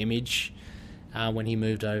Cyberforce for Image when he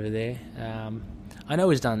moved over there. I know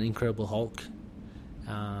he's done Incredible Hulk,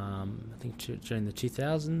 I think during the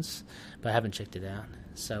 2000s, but I haven't checked it out.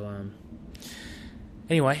 So,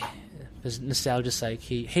 anyway, for nostalgia's sake,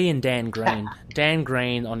 he and Dan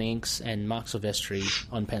Green on inks and Mark Silvestri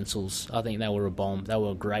on pencils. I think they were a bomb. They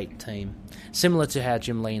were a great team, similar to how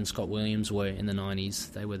Jim Lee and Scott Williams were in the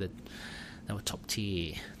 90s. They were top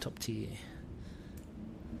tier.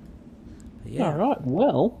 Yeah. All right.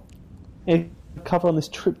 Well, any cover on this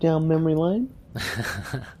trip down memory lane?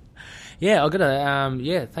 Yeah, I gotta.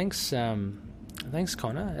 Yeah, thanks,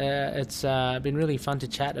 Connor. It's been really fun to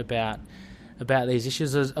chat about these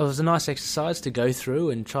issues. It was a nice exercise to go through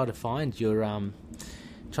and try to find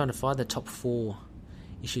the top 4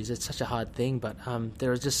 issues. It's such a hard thing, but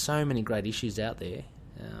there are just so many great issues out there.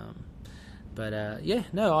 Yeah,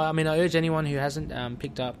 no, I mean, I urge anyone who hasn't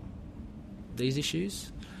picked up these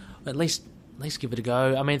issues, at least give it a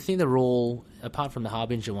go. I mean, I think they're all, apart from the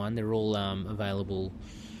Harbinger one, they're all available.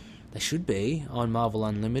 They should be on Marvel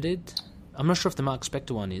Unlimited. I'm not sure if the Mark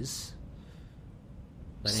Spector one is.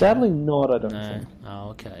 But Sadly, anyway. not. I don't No. think. Oh,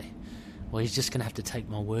 okay. Well, he's just going to have to take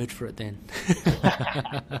my word for it then.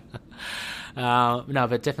 No,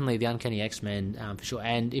 but definitely the Uncanny X-Men for sure.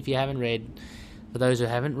 And if you haven't read, for those who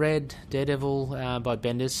haven't read Daredevil by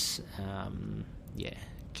Bendis, yeah,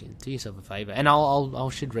 do yourself a favour. And I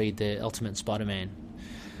should read the Ultimate Spider-Man.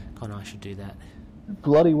 Connor, I should do that.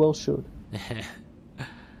 Bloody well should.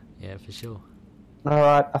 Yeah, for sure. All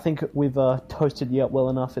right, I think we've toasted you up well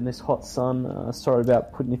enough in this hot sun. Sorry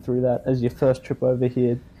about putting you through that as your first trip over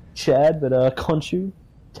here, Chad, but Khonshu,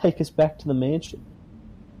 take us back to the mansion.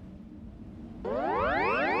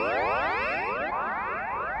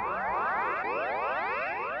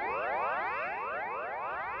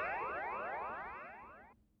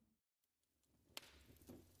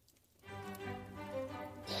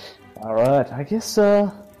 All right, I guess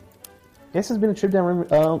it's been a trip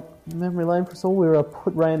down memory lane for us all. We're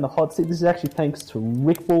put Ray in the hot seat. This is actually thanks to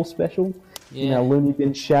Rick Ball special. Yeah. You know, Looney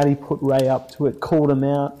Bin Shouty put Ray up to it, called him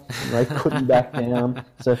out. Ray couldn't back down.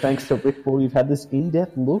 So thanks to Rick Ball, you've had this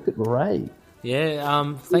in-depth look at Ray.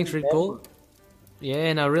 Yeah, thanks, Rick Ball. Yeah,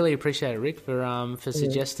 and I really appreciate it, Rick, for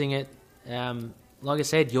suggesting it. Like I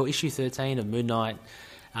said, your issue 13 of Moon Knight,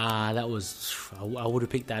 that was, I would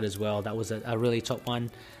have picked that as well. That was a really top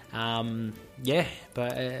one. Yeah,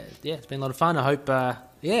 it's been a lot of fun. I hope, I'd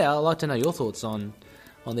like to know your thoughts on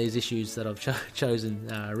these issues that I've chosen,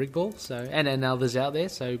 Rick Ball, so, and others out there.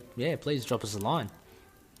 So, yeah, please drop us a line.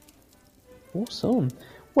 Awesome.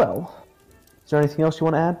 Well, is there anything else you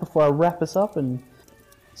want to add before I wrap us up and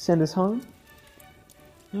send us home?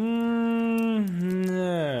 No.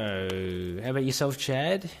 How about yourself,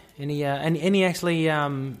 Chad? Any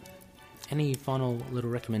final little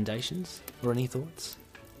recommendations or any thoughts?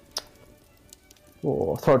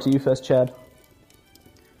 Or throw it to you first, Chad.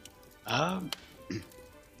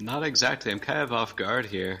 Not exactly. I'm kind of off guard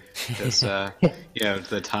here because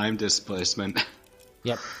the time displacement.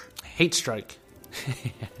 Yep. Heat stroke.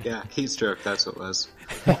 Yeah, heat stroke. That's what it was.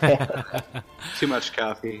 Too much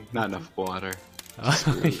coffee, not enough water.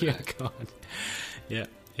 Yeah, God. Yeah.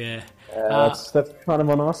 That's kind of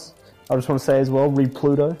on us. I just want to say as well, read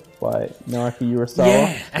Pluto by Naoki Urasawa.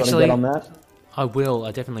 Yeah, actually, get on that. I will.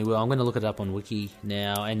 I definitely will. I'm going to look it up on Wiki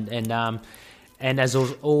now, and as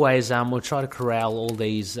always, we'll try to corral all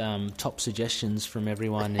these top suggestions from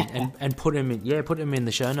everyone and put them in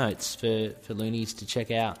the show notes for Loonies to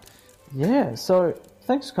check out. Yeah, so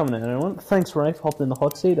Thanks for coming in, everyone. Thanks, Ray, for hopping in the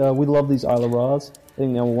hot seat. We love these Isla Ras. I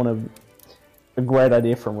think they were a great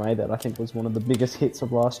idea from Ray that I think was one of the biggest hits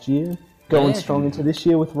of last year. Going strong into this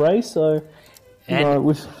year with Ray, so...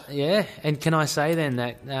 and can I say then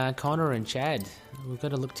that Connor and Chad, we've got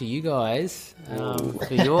to look to you guys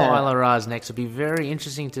for your Isla Ras next. It'll be very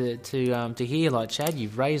interesting to hear. Like Chad,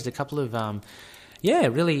 you've raised a couple of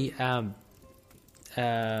really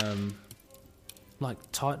like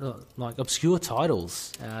obscure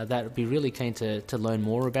titles that would be really keen to learn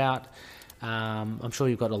more about. I'm sure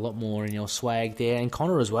you've got a lot more in your swag there, and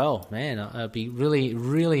Connor as well. Man, it'd be really,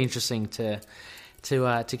 really interesting to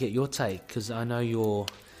get your take, because I know your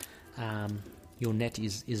net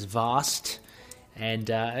is vast, and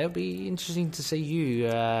it'll be interesting to see you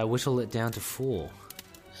whittle it down to 4.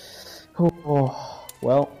 Oh,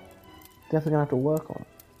 well, definitely gonna have to work on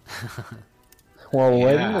it while we're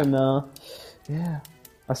waiting. And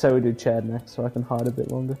I say we do Chad next, so I can hide a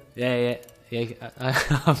bit longer. Yeah.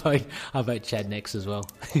 I vote Chad next as well.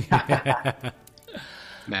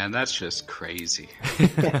 Man, that's just crazy.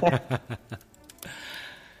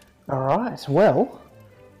 All right. Well,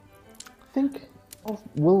 I think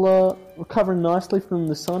we're covering nicely from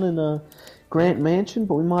the sun in Grant Mansion,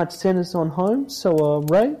 but we might send us on home. So,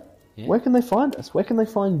 Ray, where can they find us? Where can they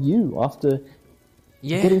find you after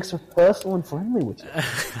getting so personal and friendly with you?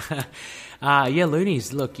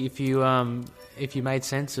 Loonies. Look, if you made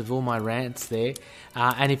sense of all my rants there,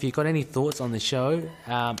 and if you've got any thoughts on the show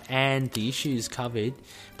and the issues covered,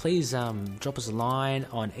 please drop us a line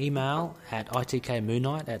on email at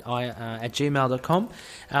itkmoonnight at gmail.com.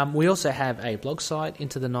 We also have a blog site,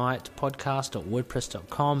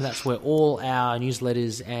 intothenightpodcast.wordpress.com. That's where all our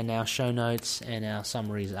newsletters and our show notes and our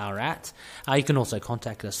summaries are at. You can also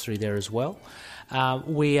contact us through there as well.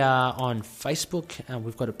 We are on Facebook, and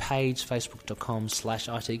we've got a page,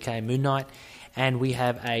 facebook.com/ITKMoonnight, and we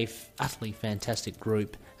have a utterly fantastic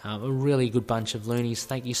group, a really good bunch of loonies.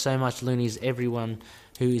 Thank you so much, loonies, everyone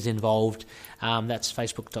who is involved. That's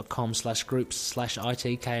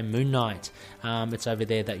facebook.com/groups/ITKMoonnight. It's over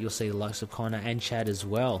there that you'll see the likes of Connor and Chad as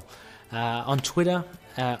well. On Twitter,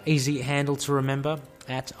 easy handle to remember,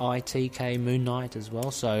 at ITK Moonnight as well.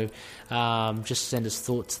 So just send us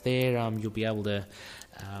thoughts there. You'll be able to,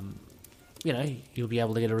 you'll be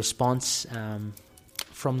able to get a response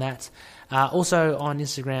from that. Also on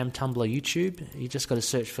Instagram, Tumblr, YouTube, you just got to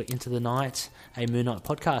search for Into the Night, a Moon Knight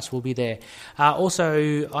podcast. We'll be there.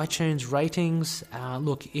 Also iTunes ratings.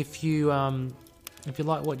 Look, if you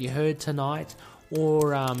like what you heard tonight,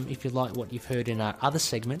 or if you like what you've heard in our other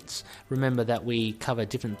segments, remember that we cover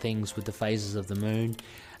different things with the phases of the moon.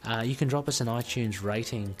 You can drop us an iTunes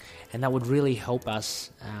rating, and that would really help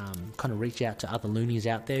us kind of reach out to other loonies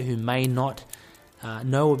out there who may not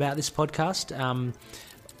know about this podcast.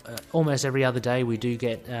 Almost every other day we do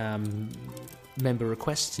get member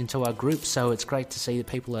requests into our group, so it's great to see that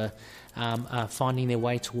people are finding their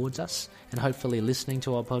way towards us and hopefully listening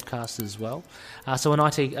to our podcast as well. So an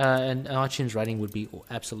iTunes rating would be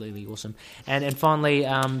absolutely awesome. And finally,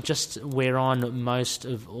 just we're on most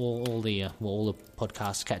of all the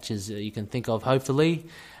podcast catchers you can think of, hopefully.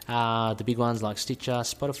 The big ones like Stitcher,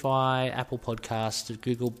 Spotify, Apple Podcasts,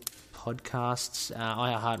 Google Podcasts,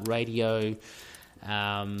 iHeartRadio,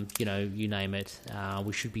 you name it.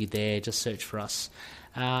 We should be there. Just search for us.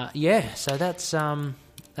 So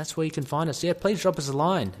that's where you can find us. Yeah, please drop us a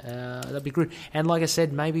line. That'd be good. And like I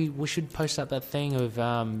said, maybe we should post up that thing of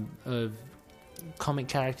comic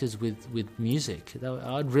characters with music.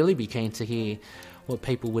 I'd really be keen to hear what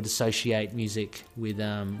people would associate music with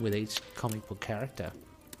each comic book character.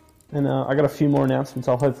 And I got a few more announcements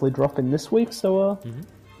I'll hopefully drop in this week. So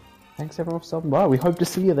thanks everyone for stopping by. We hope to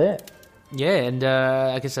see you there. Yeah, and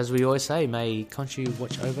I guess as we always say, may Khonshu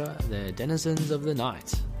watch over the denizens of the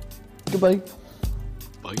night. Goodbye.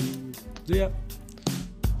 Bye. See ya.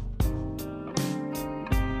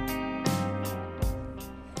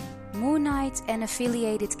 Moon Knight and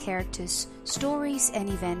affiliated characters, stories and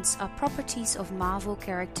events are properties of Marvel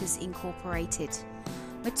Characters Incorporated.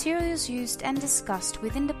 Materials used and discussed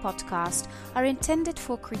within the podcast are intended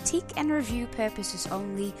for critique and review purposes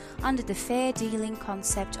only under the fair dealing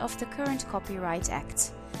concept of the current Copyright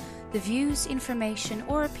Act. The views, information,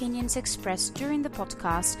 or opinions expressed during the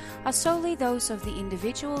podcast are solely those of the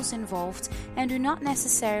individuals involved and do not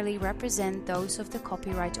necessarily represent those of the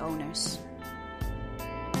copyright owners.